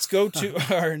 so let's go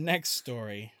to our next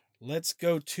story. Let's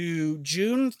go to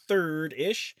June 3rd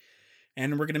ish,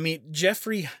 and we're gonna meet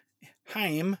Jeffrey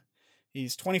Heim.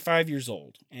 He's 25 years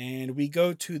old, and we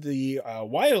go to the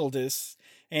wildest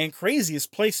and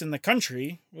craziest place in the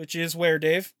country, which is where,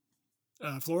 Dave?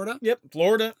 Florida? Yep,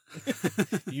 Florida.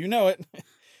 You know it.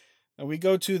 We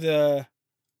go to the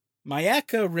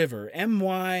Myakka River,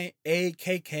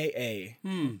 Myakka.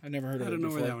 I've never heard of I it don't know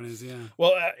before. where that one is, yeah.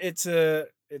 Well, it's a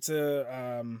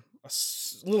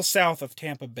little south of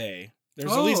Tampa Bay.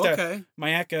 There's at least okay. a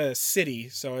Myakka City,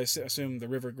 so I assume the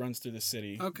river runs through the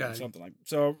city. Okay. Or something like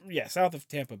so. Yeah, south of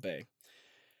Tampa Bay.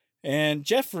 And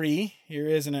Jeffrey here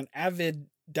is an avid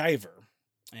diver,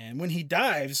 and when he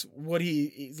dives,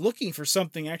 he's looking for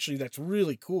something actually that's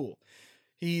really cool.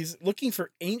 He's looking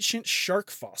for ancient shark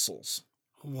fossils,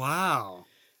 Wow.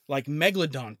 like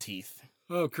megalodon teeth,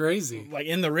 Oh, crazy. like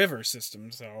in the river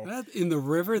system. So That in the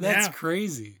river? That's Yeah.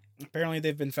 crazy. apparently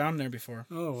they've been found there before.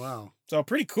 Oh, wow. So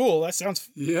pretty cool. That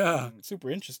sounds Yeah. super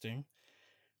interesting.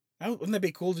 Wouldn't that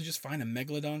be cool to just find a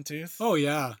megalodon tooth? Oh,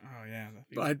 yeah. Oh yeah.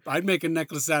 that'd be- I'd make a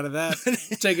necklace out of that.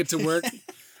 Take it to work.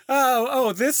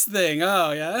 Oh, this thing.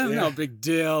 Oh, yeah. Yeah. No big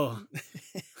deal.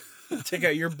 Take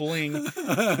out your bling.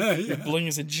 Your Yeah. bling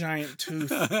is a giant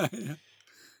tooth.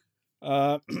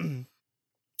 Yeah.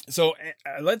 So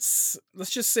let's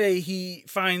just say he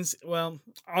finds, on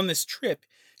this trip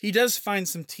he does find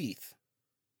some teeth.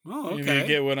 Oh, If okay. you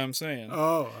get what I'm saying.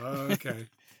 Oh, okay.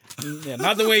 Yeah,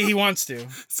 not the way he wants to.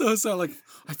 So like,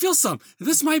 I feel some.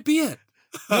 This might be it.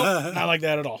 Nope, not like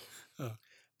that at all. Oh.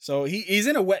 So he's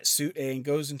in a wetsuit and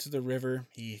goes into the river.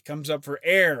 He comes up for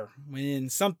air when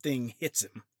something hits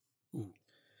him. Ooh.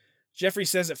 Jeffrey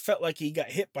says it felt like he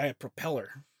got hit by a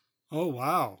propeller. Oh,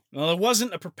 wow. Well, it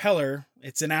wasn't a propeller.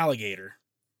 It's an alligator.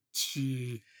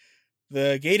 Gee.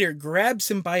 The gator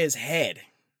grabs him by his head.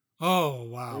 Oh,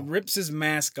 wow. Rips his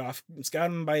mask off. It's got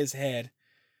him by his head.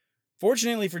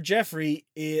 Fortunately for Jeffrey,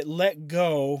 it let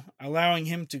go, allowing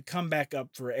him to come back up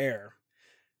for air.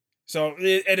 So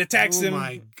it attacks Oh, him,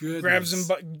 my goodness.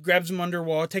 grabs him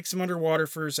underwater, takes him underwater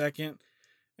for a second,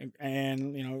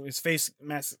 and his face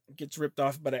mask gets ripped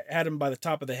off, but it had him by the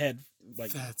top of the head.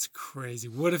 Like, That's crazy.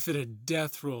 What if it had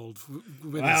death rolled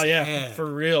with wow, his yeah, head? for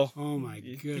real. Oh, my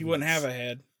He goodness. wouldn't have a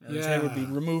head. Or his head would be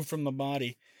Yeah. removed from the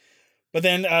body. But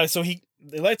then, so he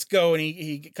lets go and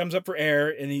he comes up for air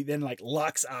and he then like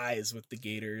locks eyes with the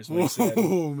gator. Is what he said.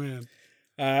 Oh, man.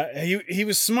 He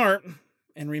was smart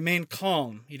and remained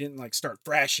calm. He didn't like start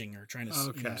thrashing or trying to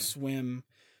Okay. swim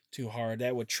too hard.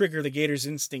 That would trigger the gator's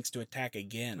instincts to attack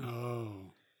again.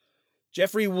 Oh.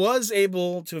 Jeffrey was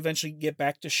able to eventually get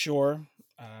back to shore.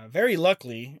 Very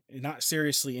luckily, not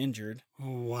seriously injured.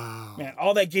 Oh, wow. Man,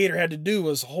 all that gator had to do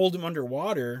was hold him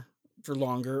underwater for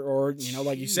longer, or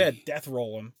like you said, Gee. death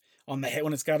roll him on the head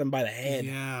when it's got him by the head,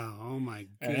 Yeah. Oh, my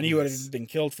goodness. and he would have been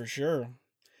killed for sure.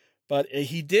 But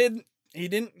he didn't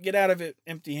get out of it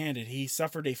empty-handed. He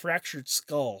suffered a fractured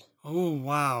skull Oh,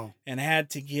 wow. and had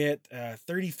to get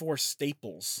 34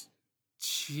 staples.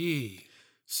 Gee.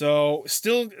 So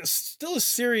still a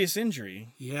serious injury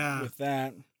Yeah. with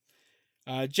that.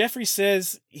 Jeffrey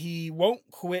says he won't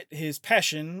quit his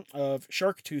passion of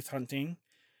shark tooth hunting,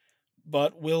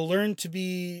 but will learn to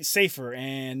be safer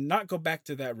and not go back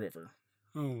to that river.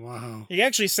 Oh, wow. He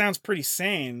actually sounds pretty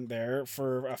sane there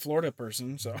for a Florida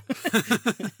person. So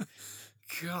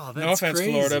God, that's no offense,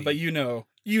 crazy. Florida, but you know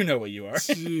what you are.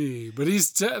 Gee, but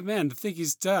he's man. To think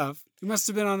he's tough. He must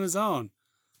have been on his own.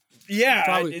 Yeah,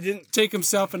 Probably it didn't. take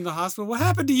himself into the hospital. What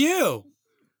happened to you?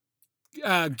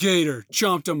 Gator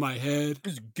jumped on my head.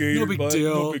 It's a gator, No big bud.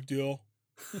 deal. No big deal.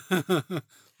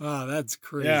 Wow, that's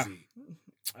crazy.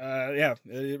 Yeah,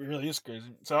 it really is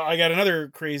crazy. So I got another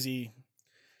crazy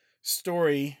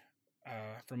story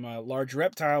from a large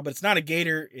reptile, but it's not a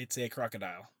gator, it's a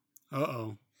crocodile.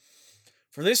 Uh-oh.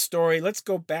 For this story, let's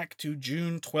go back to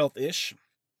June 12th-ish,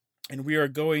 and we're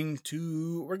going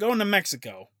to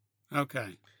Mexico.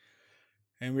 Okay.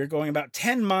 And we're going about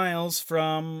 10 miles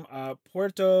from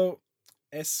Puerto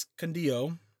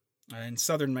Escondido in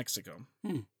southern Mexico.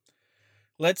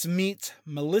 Let's meet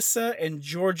Melissa and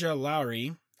Georgia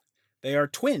Lowry. They are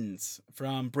twins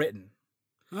from Britain.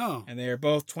 Oh. And they are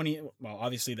both 20. Well,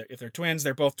 obviously, if they're twins,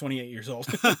 they're both 28 years old.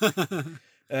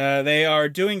 They are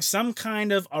doing some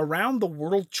kind of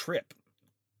around-the-world trip.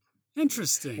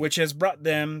 Interesting. Which has brought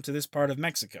them to this part of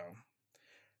Mexico.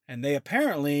 And they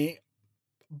apparently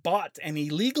bought an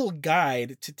illegal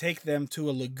guide to take them to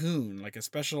a lagoon, like a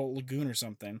special lagoon or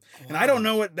something. Wow. And I don't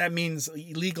know what that means,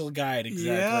 illegal guide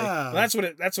exactly. Yeah.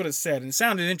 But that's what it said. And it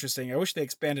sounded interesting. I wish they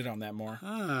expanded on that more.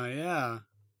 Oh, yeah.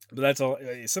 But that's all,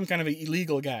 some kind of an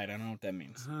illegal guide. I don't know what that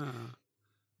means.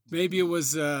 Maybe it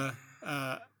was an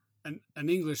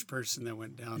English person that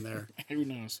went down there. Who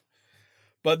knows?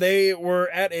 But they were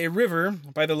at a river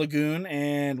by the lagoon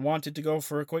and wanted to go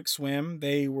for a quick swim.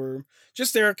 They were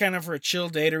just there kind of for a chill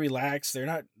day to relax. They're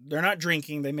not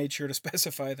drinking. They made sure to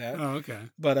specify that. Oh, okay.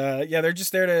 But yeah, they're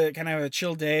just there to kind of have a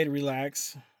chill day to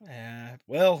relax.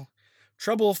 Well,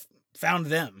 trouble found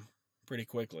them pretty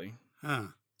quickly.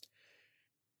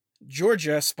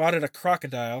 Georgia spotted a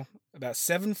crocodile about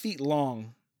 7 feet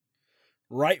long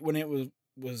right when it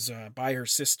was by her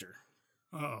sister.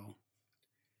 Oh.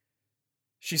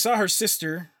 She saw her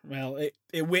sister. Well, it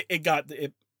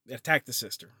attacked the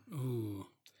sister. Ooh.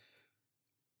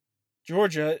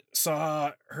 Georgia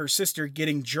saw her sister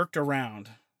getting jerked around,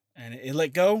 and it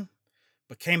let go,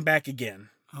 but came back again.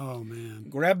 Oh man!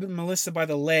 Grabbed Melissa by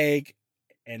the leg,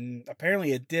 and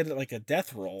apparently it did like a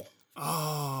death roll.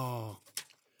 Oh.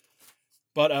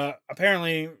 But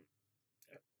apparently,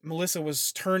 Melissa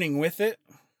was turning with it.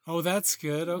 Oh, that's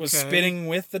good. Okay. Was spinning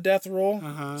with the death roll.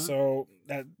 Uh-huh. So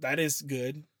that is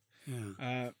good.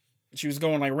 Yeah. She was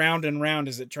going like round and round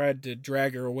as it tried to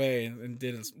drag her away and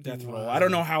did a death roll. I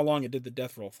don't know how long it did the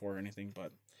death roll for or anything,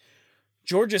 but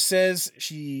Georgia says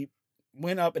she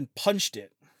went up and punched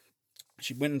it.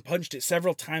 She went and punched it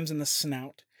several times in the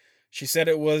snout. She said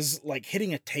it was like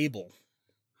hitting a table.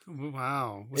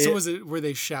 Wow. So were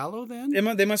they shallow then?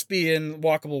 They must be in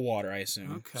walkable water, I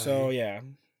assume. Okay. So yeah,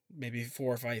 maybe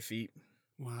 4 or 5 feet.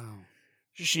 Wow.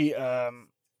 She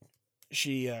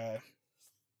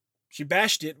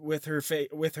bashed it with her free.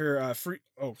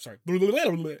 Oh, sorry.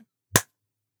 Okay,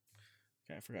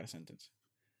 I forgot a sentence.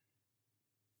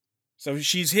 So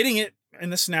she's hitting it in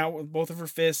the snout with both of her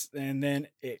fists, and then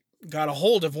it got a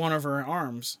hold of one of her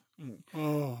arms.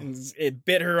 Oh. And it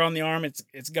bit her on the arm.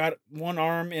 It's got one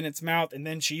arm in its mouth, and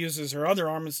then she uses her other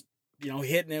arm as,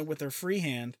 hitting it with her free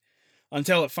hand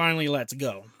until it finally lets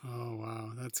go. Oh,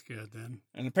 wow. That's good then.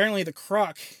 And apparently the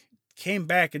croc came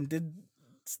back and did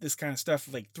this kind of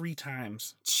stuff like 3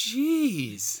 times.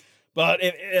 Jeez. But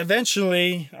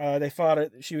eventually they fought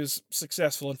it. She was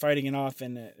successful in fighting it off,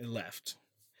 and it left.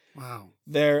 Wow.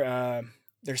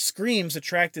 Their screams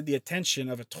attracted the attention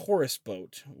of a tourist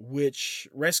boat, which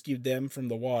rescued them from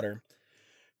the water.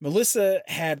 Melissa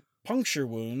had puncture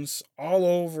wounds all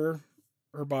over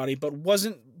her body, but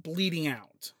wasn't bleeding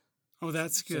out. Oh,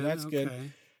 that's good. So that's okay.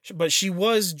 good. But she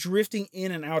was drifting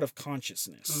in and out of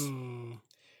consciousness. Oh.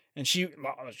 And she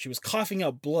was coughing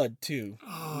up blood, too.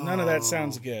 Oh, None of that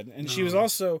sounds good. And she was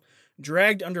also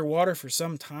dragged underwater for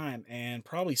some time and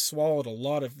probably swallowed a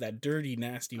lot of that dirty,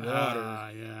 nasty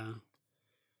water. Yeah.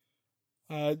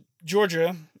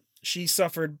 Georgia, she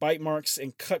suffered bite marks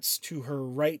and cuts to her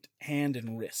right hand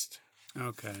and wrist.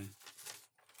 Okay.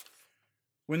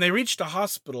 When they reached the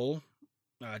hospital,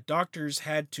 doctors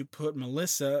had to put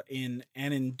Melissa in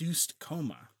an induced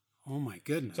coma. Oh, my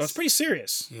goodness. So it's pretty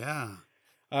serious. Yeah.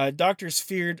 Doctors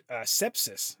feared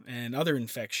sepsis and other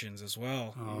infections as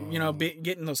well. Oh.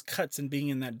 Getting those cuts and being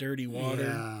in that dirty water.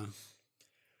 Yeah.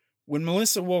 When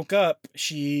Melissa woke up,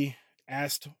 she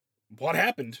asked what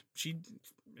happened.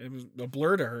 It was a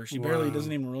blur to her. She barely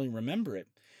doesn't even really remember it.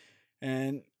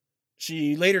 And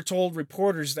she later told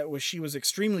reporters that she was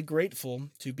extremely grateful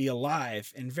to be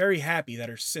alive and very happy that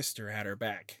her sister had her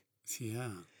back.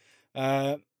 Yeah.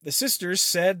 The sisters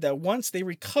said that once they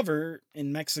recover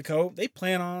in Mexico, they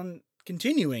plan on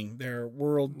continuing their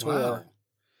world tour. Wow.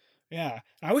 Yeah.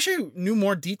 I wish I knew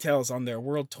more details on their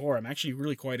world tour. I'm actually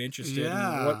really quite interested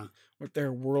in what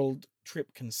their world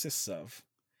trip consists of.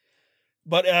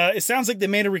 But it sounds like they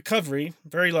made a recovery,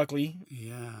 very luckily.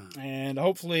 Yeah. And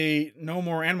hopefully no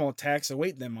more animal attacks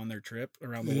await them on their trip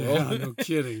around the Yeah, world. no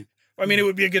kidding. I mean, it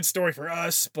would be a good story for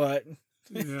us, but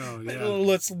Yeah.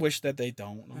 let's wish that they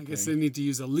don't. I guess they need to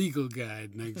use a legal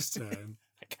guide next time.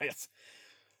 I guess.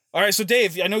 All right, so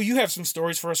Dave, I know you have some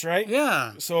stories for us, right?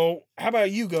 Yeah. So how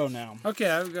about you go now? Okay,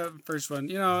 I've got the first one.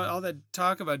 You know, all that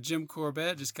talk about Jim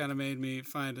Corbett just kind of made me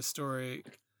find a story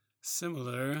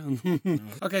similar.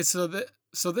 Okay, so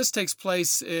this takes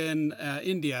place in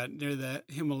India near the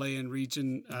Himalayan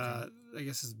region. I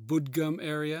guess it's Budgam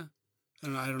area. I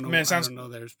don't know. Man, I don't know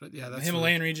theirs, but yeah, The that's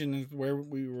Himalayan region is where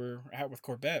we were at with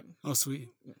Corbett. Oh, sweet.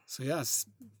 So yes,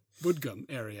 Budgam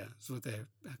area is what they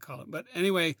call it. But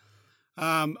anyway,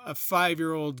 a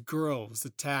 5-year-old girl was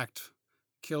attacked,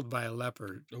 killed by a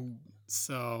leopard. Ooh.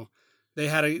 So they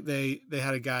had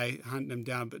a guy hunting him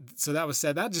down. But so that was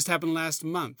sad. That just happened last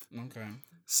month. Okay.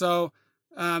 So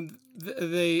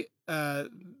they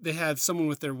had someone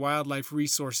with their wildlife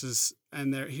resources,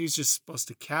 and he was just supposed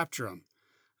to capture him.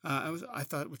 I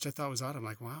thought was odd. I'm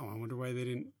like, wow, I wonder why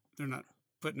they're not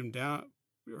putting him down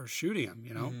or shooting him,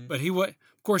 you know. Mm-hmm. But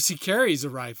of course, he carries a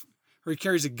rifle, or he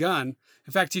carries a gun.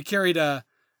 In fact, he carried a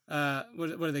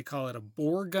what do they call it? A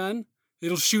bore gun.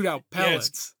 It'll shoot out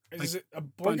pellets. Is it, a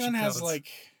bore gun has pellets. like,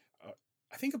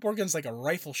 I think a bore gun's like a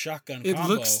rifle shotgun It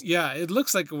combo. it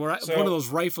looks like one of those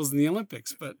rifles in the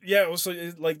Olympics, but Yeah, so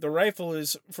like the rifle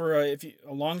is for a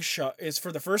long shot. It's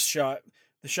for the first shot.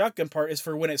 The shotgun part is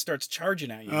for when it starts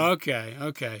charging at you.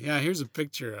 okay, yeah. Here's a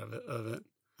picture of it,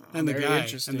 and the Very guy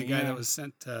interesting, that was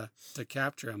sent to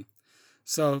capture him.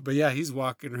 So, but yeah, he's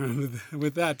walking around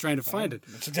with that, trying to find it.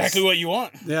 That's exactly what you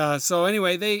want. Yeah. So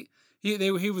anyway,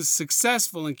 he was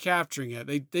successful in capturing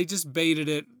it. They just baited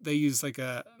it. They used like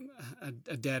a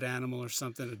dead animal or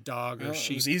something, a dog or a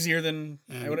sheep. It was easier than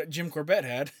what Jim Corbett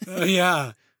had.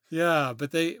 Yeah.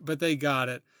 But they got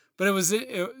it. But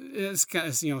it's kind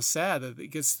of sad that it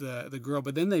gets the girl.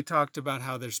 But then they talked about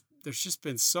how there's just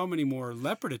been so many more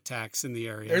leopard attacks in the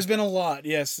area. There's been a lot,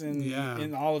 yes,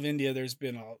 in all of India. There's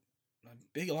been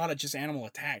a lot of just animal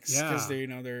attacks because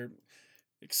they're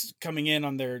coming in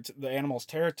on the animals'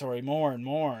 territory more and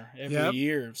more every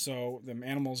year. So the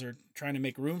animals are trying to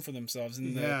make room for themselves,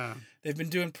 and they've been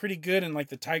doing pretty good in like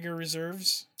the tiger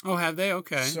reserves. Oh, have they?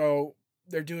 Okay. So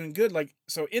they're doing good. Like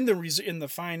so in the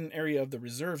fine area of the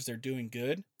reserves, they're doing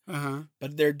good.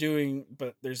 But they're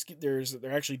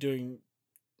actually doing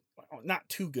not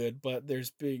too good, but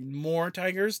there's been more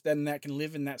tigers than that can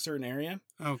live in that certain area.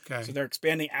 Okay. So they're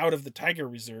expanding out of the tiger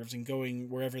reserves and going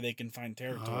wherever they can find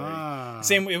territory.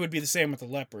 It would be the same with the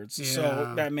leopards. Yeah.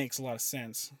 So that makes a lot of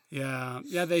sense. Yeah.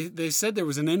 They said there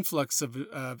was an influx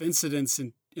of incidents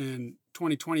in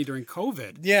 2020 during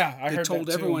COVID. Yeah, I heard heard told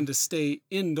that too. everyone to stay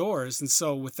indoors, and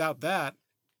so without that,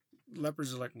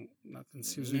 leopards are like, nothing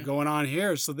seems to be going on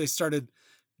here. So they started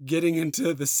getting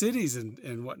into the cities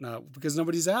and whatnot because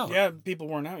nobody's out. Yeah, people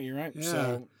weren't out. You're right. Yeah.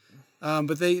 So,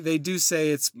 but they do say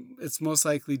it's most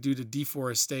likely due to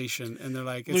deforestation, and they're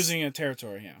like losing a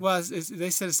territory. Yeah. Well, they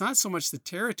said it's not so much the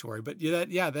territory, but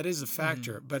that is a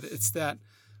factor. Mm-hmm. But it's that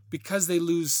because they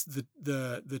lose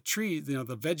the tree,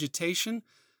 the vegetation,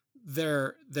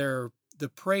 the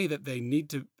prey that they need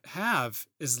to have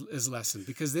is lessened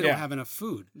because they don't have enough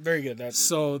food. Very good.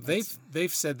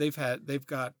 They've said they've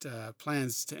got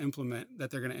plans to implement that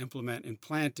they're going to implement in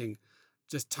planting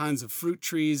just tons of fruit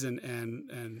trees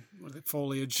and what are they,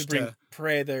 foliage to bring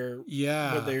prey there.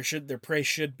 Yeah, what their prey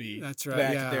should be. That's right.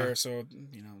 Back there, so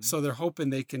So they're hoping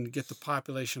they can get the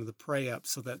population of the prey up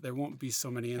so that there won't be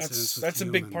so many incidents. That's with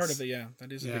a big part of it. Yeah,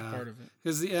 that is a big part of it.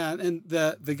 Because and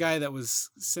the guy that was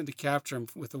sent to capture him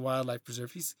with the wildlife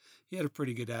preserve, he had a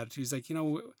pretty good attitude. He's like,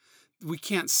 we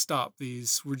can't stop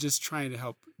these. We're just trying to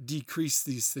help decrease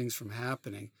these things from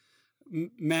happening.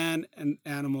 Man and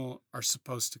animal are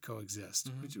supposed to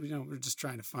coexist. Mm-hmm. We're just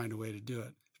trying to find a way to do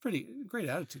it. It's pretty great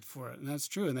attitude for it, and that's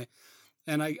true.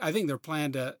 And I think their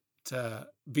plan to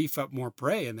beef up more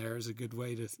prey in there is a good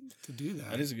way to do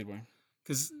that. That is a good way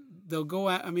because they'll go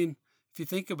at. I mean, if you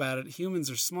think about it,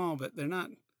 humans are small, but they're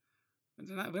not. We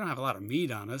don't have a lot of meat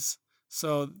on us.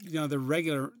 So, the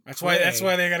regular That's prey,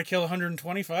 why they got to kill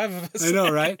 125 of us. I know,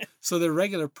 right? So the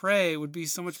regular prey would be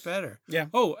so much better. Yeah.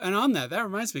 Oh, and on that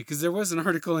reminds me, because there was an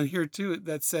article in here too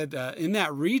that said in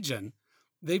that region,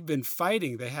 they've been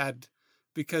fighting. They had,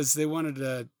 because they wanted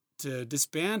to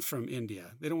disband from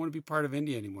India. They don't want to be part of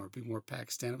India anymore. It'd be more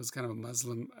Pakistan. It was kind of a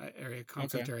Muslim area,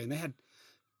 conflict area. And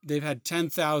they've had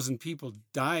 10,000 people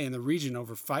die in the region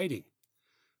over fighting.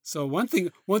 So one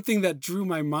thing that drew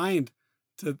my mind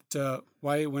to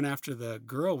why it went after the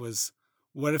girl was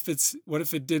what if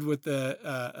it did what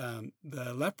the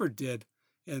leopard did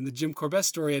in the Jim Corbett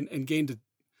story and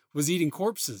was eating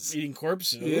corpses. Eating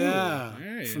corpses. Yeah, Ooh,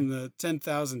 hey. from the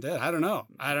 10,000 Dead. I don't know.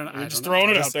 You're just throwing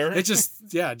it out there. It just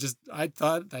I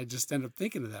thought I just ended up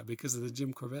thinking of that because of the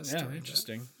Jim Corbett story. Yeah,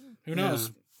 interesting. Who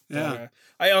knows? Yeah.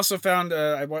 I also found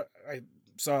I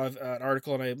saw an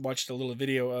article and I watched a little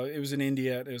video. It was in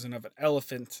India. It was of an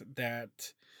elephant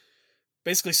that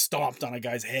basically stomped on a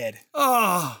guy's head.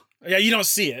 Oh. Yeah, you don't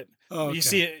see it. Oh, okay. You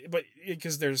see it, but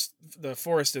because there's the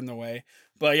forest in the way.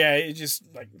 But yeah, it just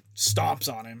like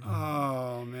stomps on him.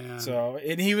 Oh man! So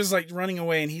and he was like running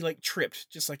away, and he like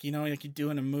tripped, just like like you do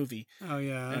in a movie. Oh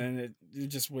yeah. And it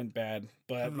just went bad.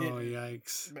 But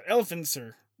yikes! But elephants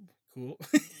are cool.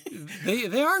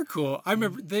 they are cool. I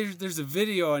remember there's a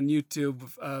video on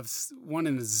YouTube of one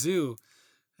in a zoo,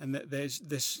 and they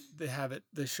have it.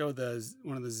 They show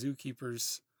one of the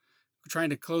zookeepers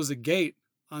trying to close a gate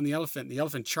on the elephant. The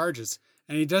elephant charges,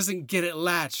 and he doesn't get it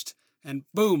latched. And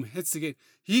boom, hits the gate.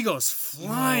 He goes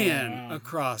flying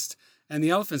across, and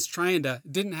the elephant's trying to.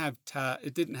 It didn't have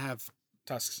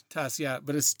tusks. Yeah,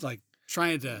 but it's like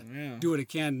trying to do what it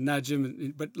can, nudge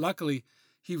him. But luckily,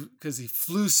 because he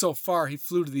flew so far, he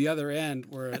flew to the other end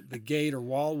where the gate or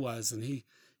wall was, and he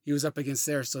was up against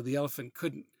there, so the elephant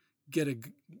couldn't get a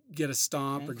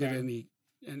stomp or get any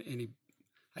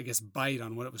I guess bite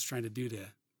on what it was trying to do to,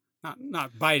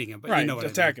 not biting him, but right, you know what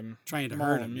attack I mean, him, trying to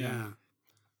hurt him. Yeah.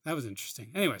 That was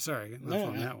interesting. Anyway, sorry. Enough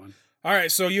on that one. All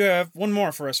right, so you have one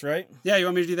more for us, right? Yeah, you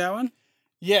want me to do that one?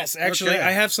 Yes, actually, Okay.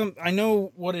 I have some. I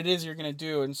know what it is you're going to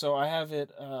do, and so I have it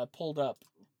pulled up.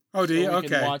 Oh, do you? So we Okay.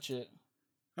 can watch it.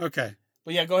 Okay.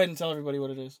 But yeah, go ahead and tell everybody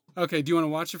what it is. Okay, do you want to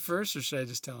watch it first, or should I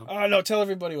just tell them? No, tell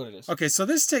everybody what it is. Okay, so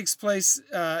this takes place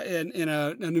in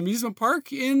an amusement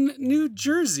park in New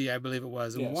Jersey, I believe it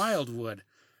was, in Wildwood.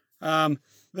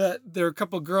 There are a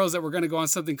couple of girls that were going to go on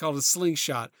something called a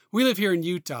slingshot. We live here in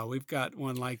Utah. We've got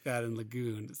one like that in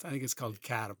Lagoon. I think it's called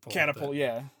Catapult. Catapult,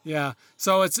 yeah. Yeah.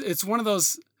 So it's one of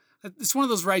those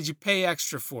rides you pay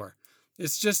extra for. It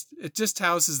just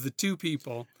houses the two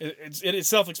people.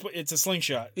 It's a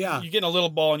slingshot. Yeah. You get in a little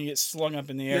ball and you get slung up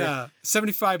in the air. Yeah.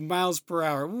 75 miles per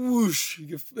hour. Whoosh.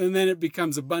 And then it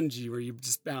becomes a bungee where you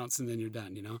just bounce and then you're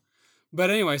done, But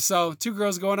anyway, so two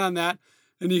girls going on that.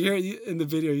 And you hear in the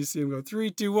video, you see them go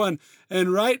 3, 2, 1,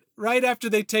 and right after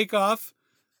they take off,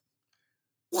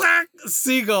 whack! A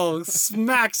seagull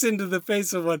smacks into the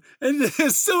face of one, and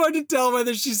it's so hard to tell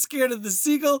whether she's scared of the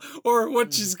seagull or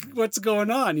what's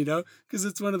going on, because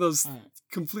it's one of those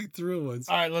complete thrill ones.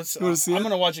 All right, let's. I'm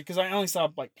gonna watch it because I only saw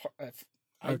I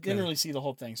didn't really see the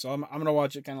whole thing, so I'm gonna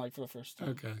watch it kind of like for the first time.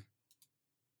 Okay.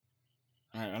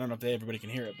 All right, I don't know if everybody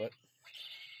can hear it, but.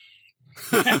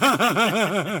 It's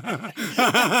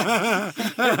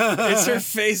her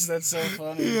face that's so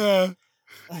funny. Yeah.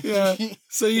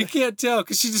 So you can't tell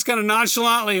because she just kind of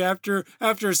nonchalantly after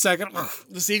a second.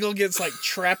 The seagull gets like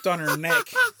trapped on her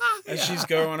neck as she's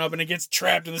going up, and it gets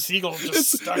trapped, and the seagull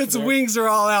just stuck. Its there. wings are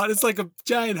all out. It's like a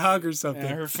giant hug or something.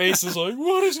 And her face is like,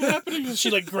 "What is happening?" And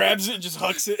she like grabs it and just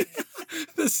hucks it.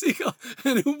 The seagull,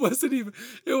 and it wasn't even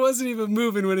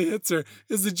moving when it hits her,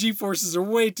 because the G forces are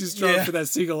way too strong for that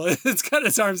seagull. It's got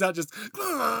its arms out, just.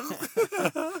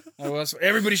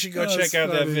 Everybody should go check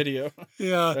out that video.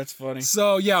 Yeah, that's funny.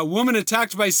 So yeah, woman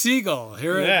attacked by seagull.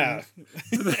 Here yeah.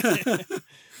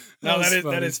 No,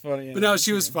 that is funny. Yeah, but no,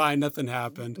 she was fine. Nothing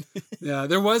happened. Yeah,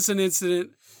 there was an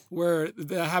incident where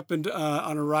that happened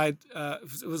on a ride.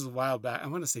 It was a while back. I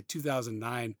want to say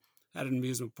 2009 at an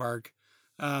amusement park.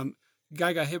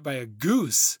 Guy got hit by a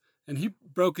goose and he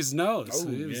broke his nose. Oh, so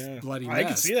it was bloody mess. I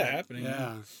can see that happening.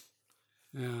 Yeah.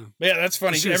 But yeah, that's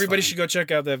funny. Everybody should go check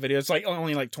out that video. It's like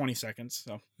only like 20 seconds.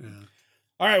 So. Yeah.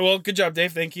 All right. Well, good job,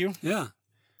 Dave. Thank you. Yeah.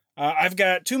 I've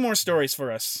got 2 more stories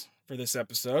for us for this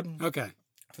episode. Okay.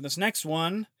 For this next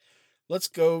one, let's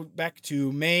go back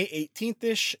to May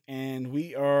 18th-ish, and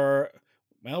we're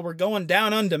going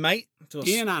down under, mate. To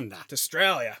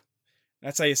Australia.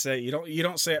 That's how you say it. You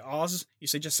don't say Oz. You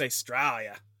just say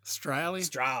Australia.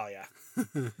 Australia.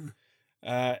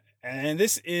 And the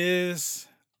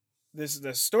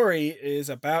story is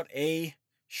about a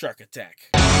shark attack.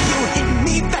 You hit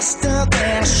me faster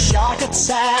than a shark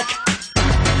attack.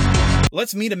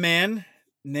 Let's meet a man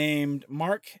named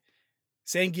Mark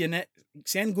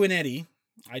Sanguinetti.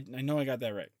 I know I got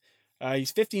that right. He's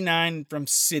 59 from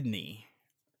Sydney.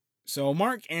 So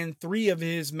Mark and 3 of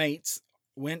his mates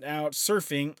went out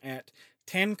surfing at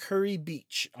Tancurry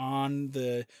Beach on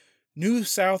the New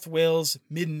South Wales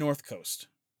mid-north coast.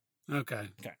 Okay.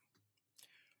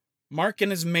 Mark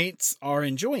and his mates are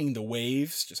enjoying the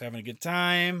waves, just having a good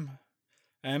time.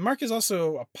 And Mark is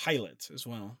also a pilot as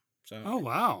well. So. Oh,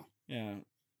 wow. Yeah.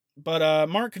 But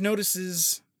Mark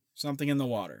notices something in the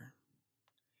water.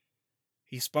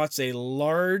 He spots a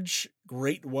large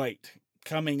great white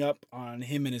coming up on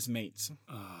him and his mates.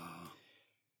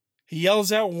 He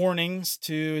yells out warnings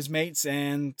to his mates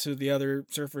and to the other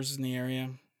surfers in the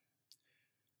area.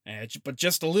 But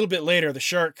just a little bit later, the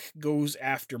shark goes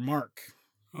after Mark.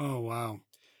 Oh, wow.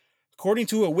 According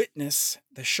to a witness,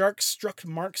 the shark struck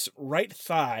Mark's right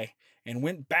thigh and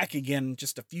went back again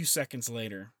just a few seconds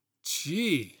later.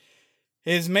 Gee.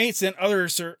 His mates and other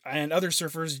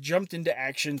surfers jumped into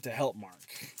action to help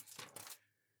Mark.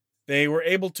 They were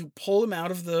able to pull him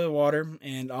out of the water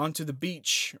and onto the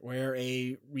beach, where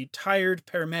a retired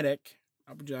paramedic,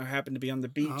 happened to be on the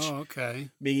beach,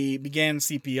 began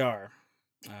CPR.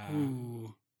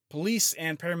 Police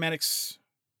and paramedics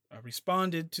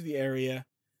responded to the area,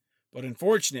 but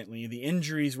unfortunately, the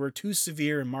injuries were too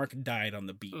severe and Mark died on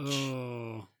the beach.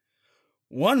 Oh.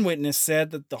 One witness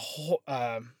said that the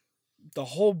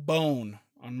whole bone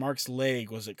on Mark's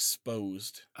leg was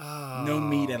exposed. Oh. No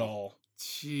meat at all.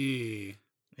 Gee.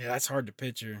 Yeah, that's hard to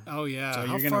picture. Oh, yeah. So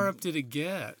How far up did it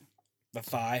get? The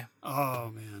thigh. Oh,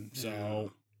 man.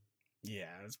 So, yeah,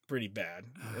 it's pretty bad.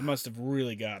 It must have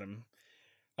really got him.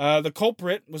 The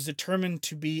culprit was determined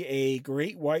to be a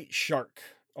great white shark,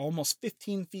 almost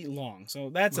 15 feet long.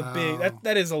 So that's a big,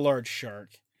 that is a large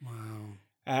shark. Wow.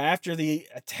 After the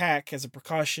attack, as a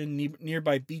precaution,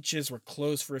 nearby beaches were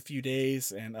closed for a few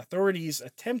days, and authorities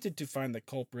attempted to find the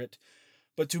culprit,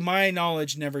 but to my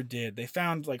knowledge, never did. They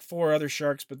found like 4 other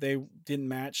sharks, but they didn't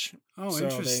match. Oh, so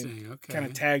interesting. They kind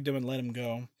of tagged him and let him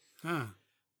go. Huh.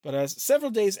 But several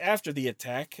days after the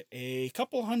attack, a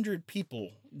couple hundred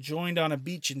people joined on a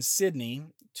beach in Sydney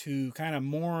to kind of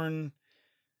mourn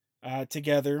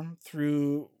together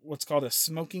through what's called a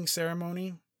smoking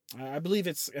ceremony. I believe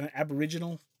it's an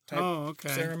Aboriginal type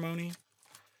ceremony.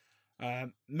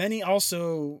 Many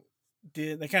also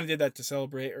they kind of did that to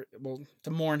celebrate,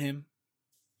 to mourn him.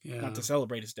 Yeah. Not to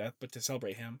celebrate his death, but to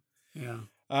celebrate him.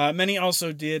 Yeah. Many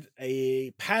also did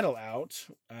a paddle out.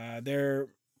 There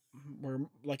were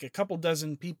like a couple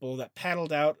dozen people that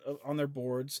paddled out on their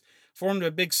boards, formed a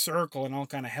big circle, and all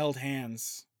kind of held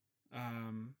hands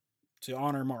to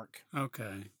honor Mark.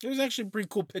 Okay. It was actually a pretty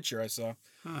cool picture I saw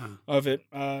of it.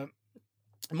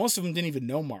 Most of them didn't even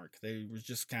know Mark. They were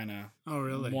just kind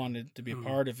of wanted to be a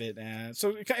part of it.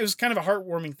 So it was kind of a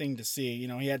heartwarming thing to see. You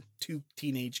know, he had 2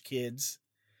 teenage kids.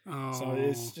 Oh. So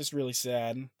it's just really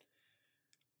sad.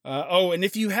 And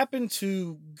if you happen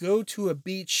to go to a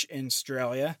beach in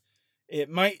Australia, it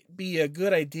might be a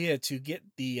good idea to get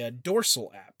the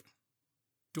Dorsal app.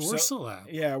 Dorsal app?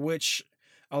 Yeah, which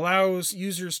allows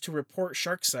users to report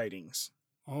shark sightings.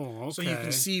 Oh, okay. So you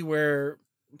can see where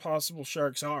possible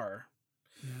sharks are.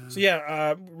 Yeah. So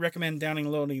yeah, recommend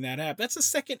downloading that app. That's the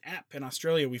second app in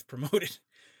Australia we've promoted.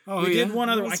 Oh, we did one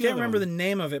other one. I can't remember the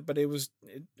name of it, but it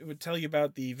would tell you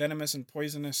about the venomous and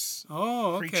poisonous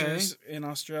creatures in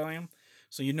Australia.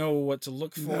 So you know what to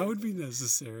look for. That would be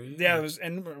necessary. Yeah, it was,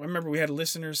 and remember we had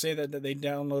listeners say that they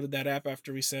downloaded that app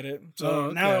after we said it.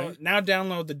 So now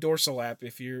download the Dorsal app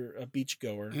if you're a beach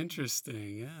goer.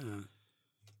 Interesting, yeah.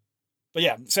 But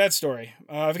yeah, sad story.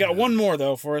 I've got one more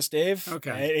though for us, Dave.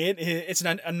 Okay. It's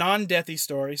a non-deathy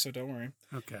story, so don't worry.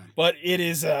 Okay. But it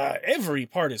is every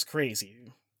part is crazy.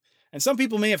 And some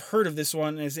people may have heard of this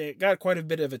one as it got quite a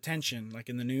bit of attention, like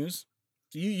in the news.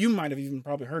 You might have even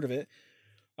probably heard of it.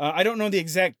 I don't know the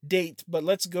exact date, but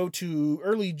let's go to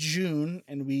early June,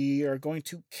 and we are going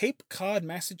to Cape Cod,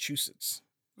 Massachusetts.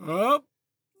 Oh,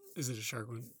 is it a shark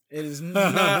one? It is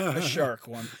not a shark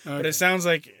one, but it sounds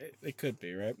like it could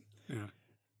be, right? Yeah.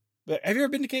 But have you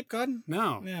ever been to Cape Cod?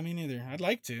 No. Yeah, me neither. I'd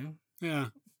like to. Yeah.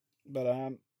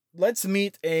 But let's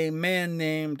meet a man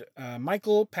named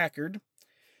Michael Packard.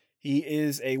 He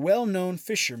is a well-known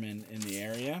fisherman in the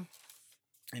area,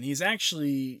 and he is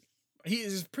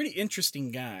a pretty interesting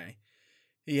guy.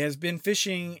 He has been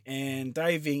fishing and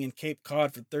diving in Cape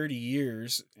Cod for 30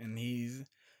 years, and he's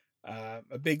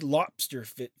a big lobster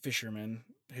fisherman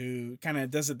who kind of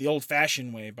does it the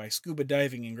old-fashioned way by scuba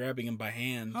diving and grabbing him by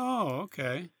hand. Oh,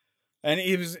 okay. And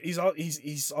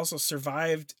he's also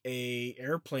survived a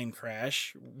airplane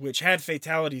crash which had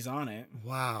fatalities on it.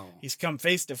 Wow. He's come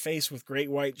face to face with great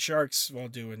white sharks while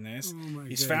doing this. Oh my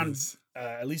He's goodness. found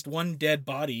at least one dead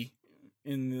body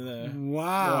in the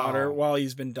Wow. water while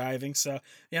he's been diving. So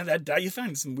yeah, you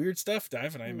find some weird stuff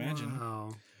diving, I imagine.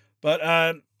 Wow. But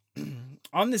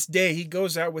on this day, he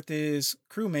goes out with his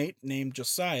crewmate named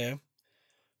Josiah.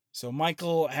 So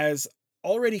Michael has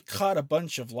already caught a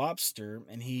bunch of lobster,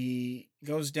 and he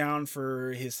goes down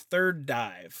for his 3rd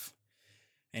dive.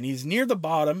 And he's near the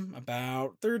bottom,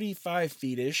 about 35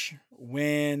 feet-ish,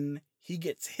 when he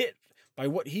gets hit by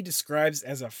what he describes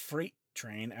as a freight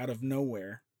train out of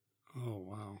nowhere. Oh,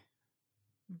 wow.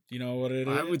 Do you know what it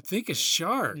is? I would think a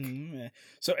shark. Yeah.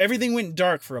 So everything went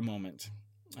dark for a moment.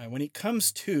 When he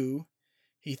comes to,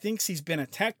 he thinks he's been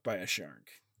attacked by a shark.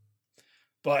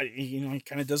 But, he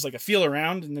kind of does like a feel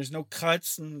around, and there's no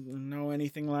cuts and no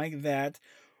anything like that.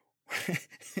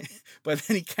 But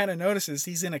then he kind of notices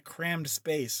he's in a crammed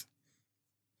space.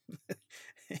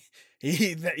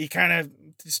 he kind of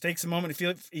just takes a moment to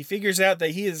feel it. He figures out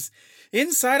that he is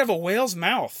inside of a whale's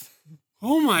mouth.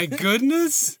 Oh my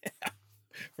goodness.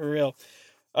 For real.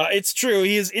 It's true.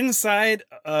 He is inside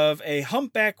of a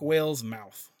humpback whale's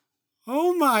mouth.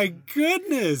 Oh my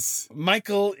goodness.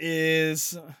 Michael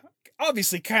is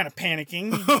obviously kind of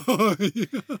panicking.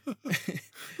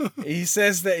 He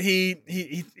says that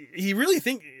he really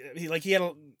think he had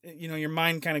a, your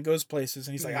mind kind of goes places,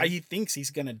 and he's like, he thinks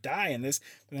he's gonna die in this,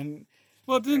 but then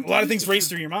a lot of things race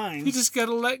through your mind. You just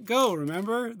gotta let go.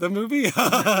 Remember the movie?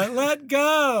 Let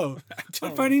go.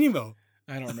 Finding Nemo.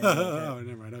 I don't remember. Oh,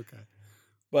 never mind. Okay.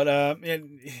 But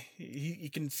and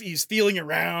he's feeling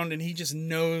around, and he just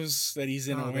knows that he's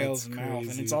in a whale's mouth,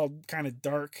 and it's all kind of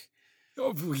dark.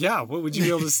 Oh yeah, what would you be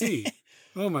able to see?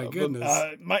 Oh my goodness!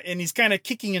 And he's kind of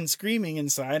kicking and screaming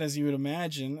inside, as you would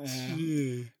imagine.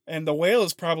 And the whale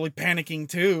is probably panicking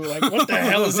too. Like, what the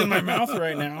hell is in my mouth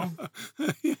right now?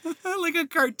 Like a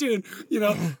cartoon,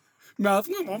 mouth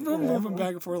moving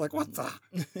back and forth. Like, what the?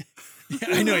 Yeah,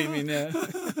 I know what you mean. Yeah.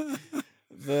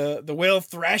 The whale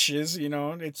thrashes.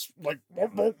 It's like,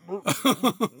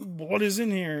 what is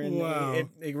in here? And wow.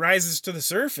 It rises to the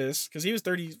surface because he was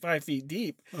 35 feet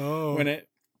deep. Oh. When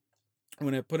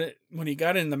he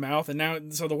got it in the mouth,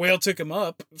 and so the whale took him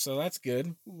up, so that's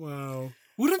good. Wow.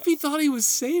 What if he thought he was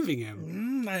saving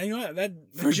him? That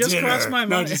just crossed my mind.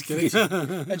 No, just kidding.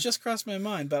 That just crossed my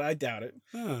mind, but I doubt it.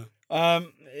 Huh.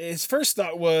 His first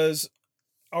thought was,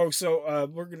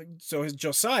 his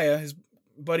Josiah, his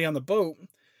buddy on the boat,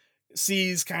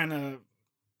 sees kind of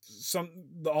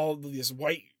all this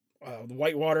white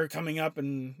water coming up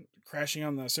and crashing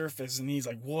on the surface, and he's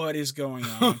like, "What is going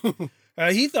on?"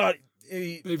 He thought.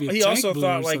 He also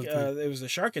thought like it was a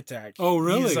shark attack. Oh,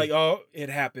 really? He's like, it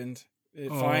happened. It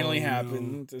finally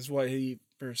happened, is what he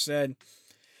first said.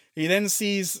 He then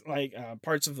sees like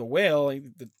parts of the whale, like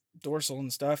the dorsal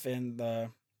and stuff, and the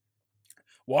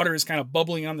water is kind of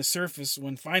bubbling on the surface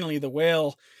when finally the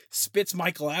whale spits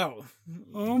Michael out.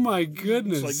 Oh my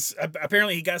goodness. Like,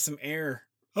 apparently he got some air.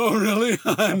 Oh, really?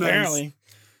 Apparently.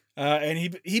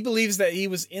 And he believes that he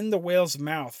was in the whale's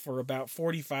mouth for about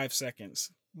 45 seconds.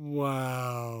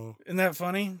 Wow. Isn't that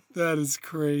funny? That is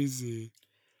crazy.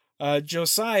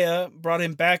 Josiah brought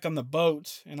him back on the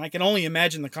boat, and I can only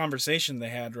imagine the conversation they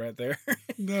had right there.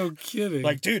 No kidding.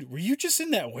 Like, dude, were you just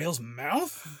in that whale's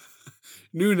mouth?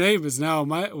 New name is now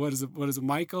what is it?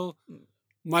 Michael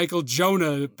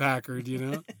Jonah Packard.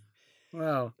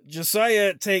 Wow.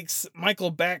 Josiah takes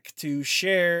Michael back to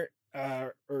shore,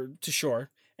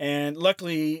 and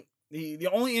luckily the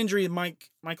only injury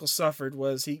Michael suffered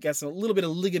was he got a little bit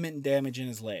of ligament damage in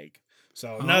his leg,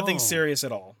 so nothing serious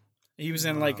at all. He was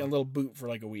in like a little boot for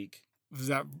like a week. Was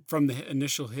that from the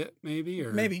initial hit, maybe?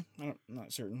 Or maybe? I'm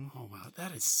not certain. Oh wow,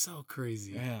 that is so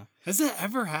crazy. Yeah. Has that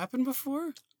ever happened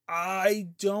before? I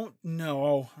don't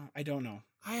know. I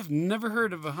I have never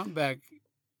heard of a humpback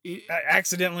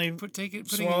accidentally putting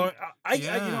swallow.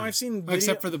 I've seen video.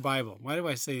 Except for the Bible. Why do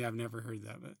I say I've never heard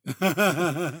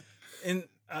that? And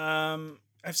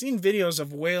I've seen videos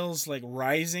of whales like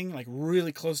rising like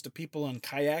really close to people on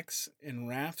kayaks and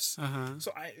rafts.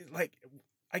 So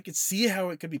I could see how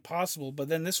it could be possible, but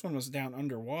then this one was down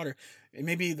underwater. And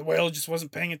maybe the whale just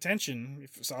wasn't paying attention.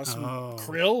 It saw some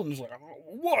krill and was like,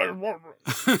 what?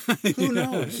 Who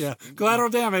knows? Yeah, collateral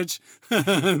damage.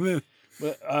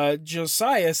 But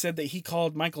Josiah said that he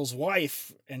called Michael's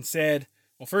wife and said,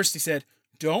 well, first he said,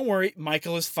 "Don't worry,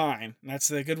 Michael is fine." And that's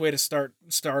a good way to start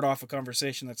off a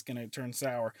conversation that's going to turn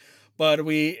sour. But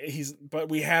we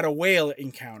had a whale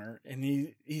encounter, and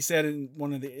he said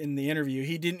in the interview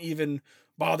he didn't even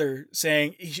bother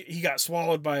saying he got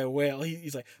swallowed by a whale.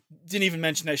 He's like, didn't even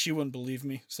mention that she wouldn't believe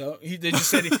me. So they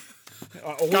just said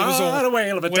got a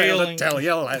whale of a tale to tell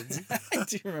you. I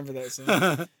do remember that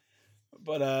song.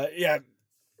 But yeah.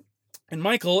 And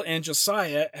Michael and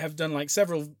Josiah have done like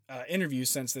several interviews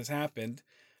since this happened.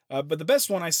 But the best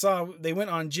one I saw, they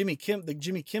went on the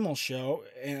Jimmy Kimmel show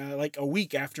like a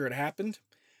week after it happened.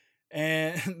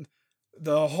 And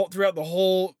throughout the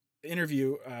whole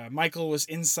interview, Michael was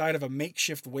inside of a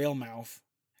makeshift whale mouth.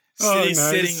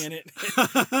 Sitting in it.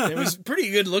 It was pretty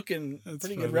good looking,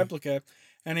 good replica.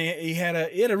 And he had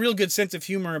a real good sense of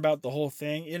humor about the whole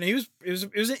thing. And it was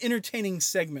an entertaining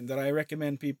segment that I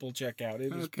recommend people check out.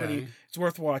 It was it's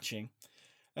worth watching.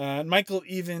 Michael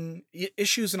even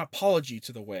issues an apology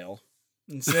to the whale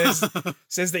and says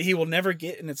that he will never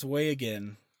get in its way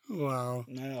again. Wow.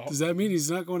 No. Does that mean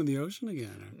he's not going to the ocean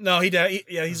again? No,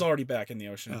 he's already back in the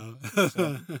ocean. Oh.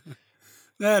 So.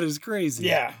 That is crazy.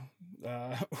 Yeah.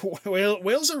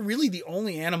 Whales are really the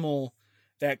only animal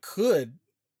that could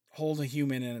hold a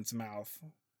human in its mouth.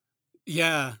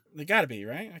 Yeah. They gotta be,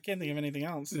 right? I can't think of anything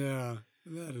else. Yeah.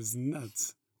 That is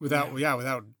nuts. Without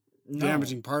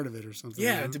damaging part of it or something.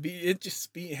 Yeah,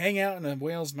 hang out in a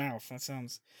whale's mouth. That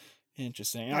sounds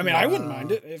interesting. I mean, I wouldn't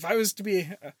mind it. If I was to be,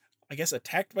 I guess,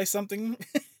 attacked by something,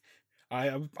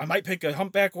 I might pick a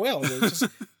humpback whale. Just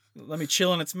let me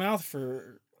chill in its mouth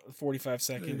for 45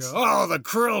 seconds. Oh, the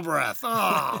krill breath.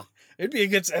 Oh.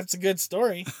 That's a good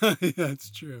story. Yeah, that's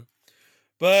true.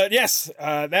 But yes,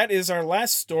 that is our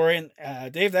last story.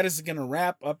 And Dave, that is going to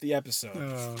wrap up the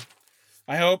episode.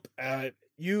 I hope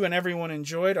you and everyone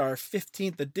enjoyed our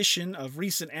 15th edition of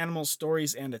Recent Animal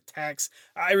Stories and Attacks.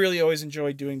 I really always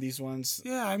enjoy doing these ones.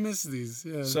 Yeah, I miss these.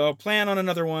 Yeah. So plan on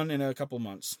another one in a couple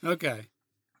months. Okay.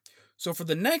 So for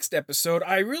the next episode,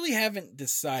 I really haven't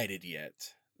decided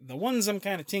yet. The ones I'm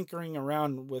kind of tinkering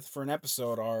around with for an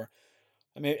episode are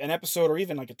an episode or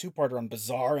even like a two-parter on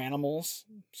bizarre animals.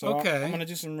 So okay. I'm going to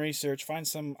do some research, find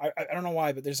some, I don't know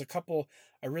why, but there's a couple,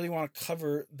 I really want to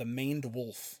cover the maned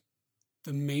wolf.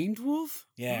 The maned wolf?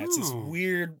 Yeah, it's this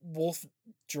weird wolf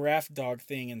giraffe dog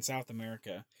thing in South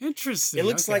America. Interesting. It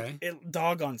looks like a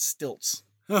dog on stilts.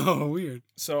 Oh, weird.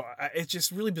 So it's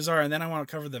just really bizarre. And then I want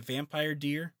to cover the vampire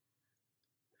deer.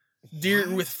 Deer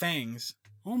with fangs.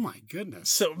 Oh my goodness.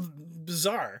 So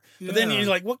bizarre. Yeah. But then you're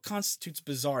like, what constitutes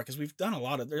bizarre? Because we've done a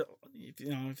lot of, if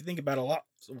you think about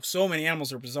it, so many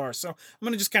animals are bizarre. So I'm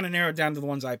going to just kind of narrow it down to the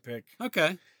ones I pick.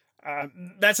 Okay.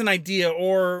 That's an idea.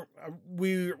 Or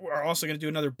we are also going to do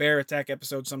another bear attack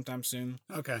episode sometime soon.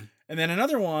 Okay. And then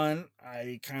another one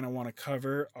I kind of want to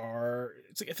cover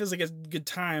it feels like a good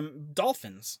time,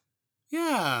 dolphins.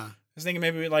 Yeah. I was thinking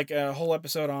maybe like a whole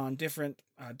episode on different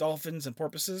dolphins and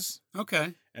porpoises.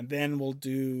 Okay. And then we'll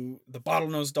do the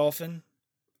bottlenose dolphin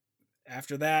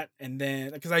after that. And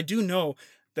then, because I do know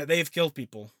that they've killed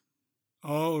people.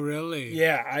 Oh, really?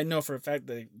 Yeah, I know for a fact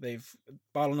that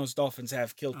bottlenose dolphins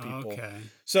have killed people. Okay.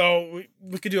 So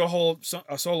we could do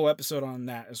a solo episode on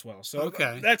that as well. So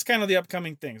okay. That's kind of the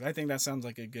upcoming things. I think that sounds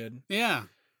like a good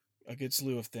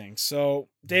slew of things. So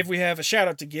Dave, we have a shout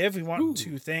out to give. We want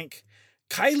to thank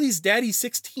Kylie's Daddy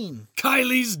 16.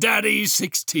 Kylie's Daddy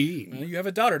 16. Well, you have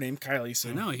a daughter named Kylie, so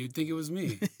I know you'd think it was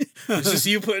me. Is this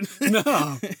you putting?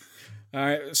 No. All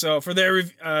right. So for their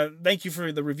thank you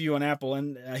for the review on Apple,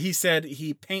 and he said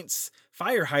he paints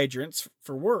fire hydrants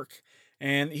for work,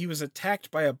 and he was attacked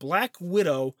by a black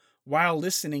widow while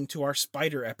listening to our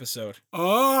spider episode.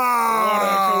 Oh, what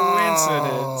a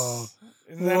coincidence!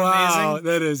 Isn't that amazing?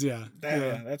 That is, yeah.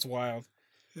 That's wild.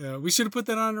 Yeah, we should have put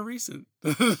that on a recent.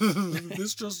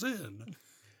 This just in.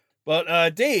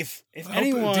 But Dave, if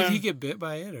anyone did he get bit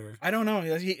by it or I don't know.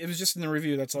 It was just in the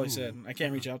review. That's all he said. I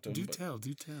can't reach out to him. Do tell.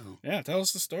 Yeah, tell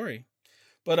us the story.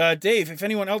 But Dave, if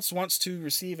anyone else wants to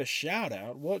receive a shout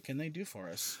out, what can they do for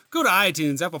us? Go to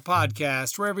iTunes, Apple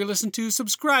Podcast, wherever you listen to.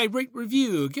 Subscribe, rate,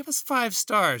 review. Give us 5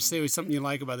 stars. Say something you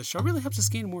like about the show. It really helps us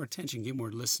gain more attention, get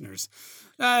more listeners.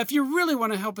 If you really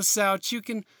want to help us out, you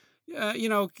can.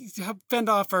 Fend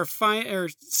off or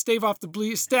stave off the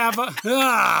bleed. Let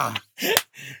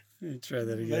me try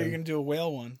that again. Now you're gonna do a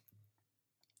whale one.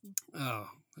 Oh,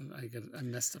 I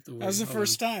messed up the whale. That was the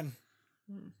first time.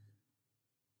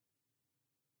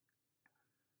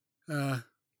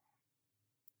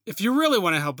 If you really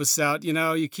want to help us out,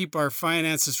 you keep our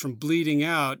finances from bleeding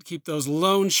out, keep those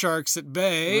loan sharks at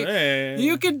bay. Hey.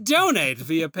 You can donate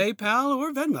via PayPal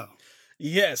or Venmo.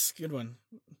 Yes, good one.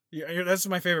 Yeah, that's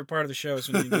my favorite part of the show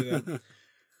is when you do that.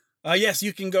 Yes,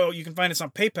 you can find us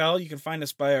on PayPal. You can find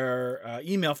us by our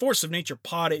email,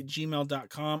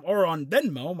 forceofnaturepod@gmail.com, or on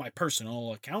Venmo, my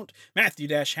personal account,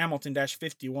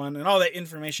 Matthew-Hamilton-51, and all that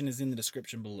information is in the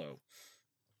description below.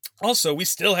 Also, we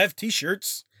still have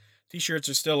t-shirts. T-shirts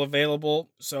are still available,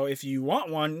 so if you want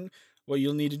one, what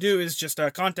you'll need to do is just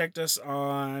contact us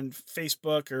on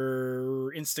Facebook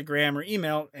or Instagram or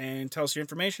email and tell us your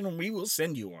information, and we will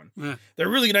send you one. Yeah. They're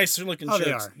really nice looking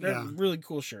shirts. They're really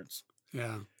cool shirts.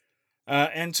 Yeah.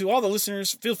 And to all the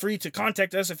listeners, feel free to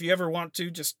contact us if you ever want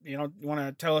to. Just want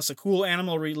to tell us a cool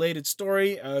animal-related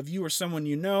story of you or someone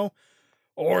you know,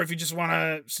 or if you just want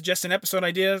to suggest an episode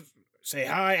idea, say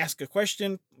hi, ask a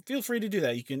question. Feel free to do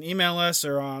that. You can email us,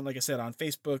 or like I said, on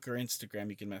Facebook or Instagram,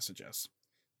 you can message us.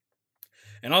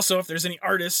 And also, if there's any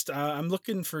artists, I'm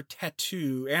looking for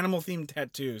animal-themed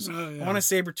tattoos. Oh, yeah. I want a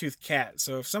saber-toothed cat.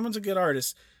 So if someone's a good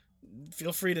artist,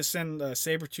 feel free to send a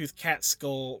saber-toothed cat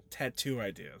skull tattoo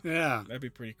idea. Yeah. That'd be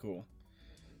pretty cool.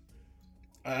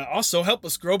 Also, help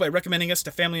us grow by recommending us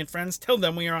to family and friends. Tell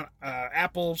them we are on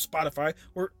Apple, Spotify,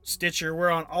 or Stitcher.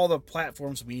 We're on all the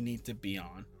platforms we need to be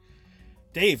on.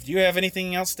 Dave, do you have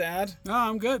anything else to add? No,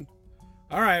 I'm good.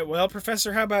 All right, well,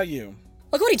 Professor, how about you?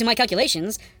 According to my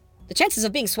calculations, the chances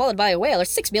of being swallowed by a whale are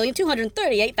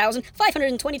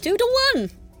 6,238,522 to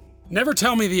 1. Never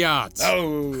tell me the odds.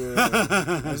 Oh,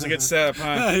 that was a good setup,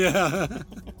 huh?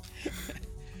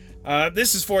 Yeah.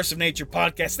 This is Force of Nature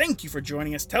Podcast. Thank you for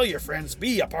joining us. Tell your friends.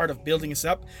 Be a part of building us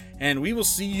up. And we will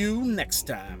see you next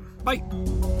time. Bye.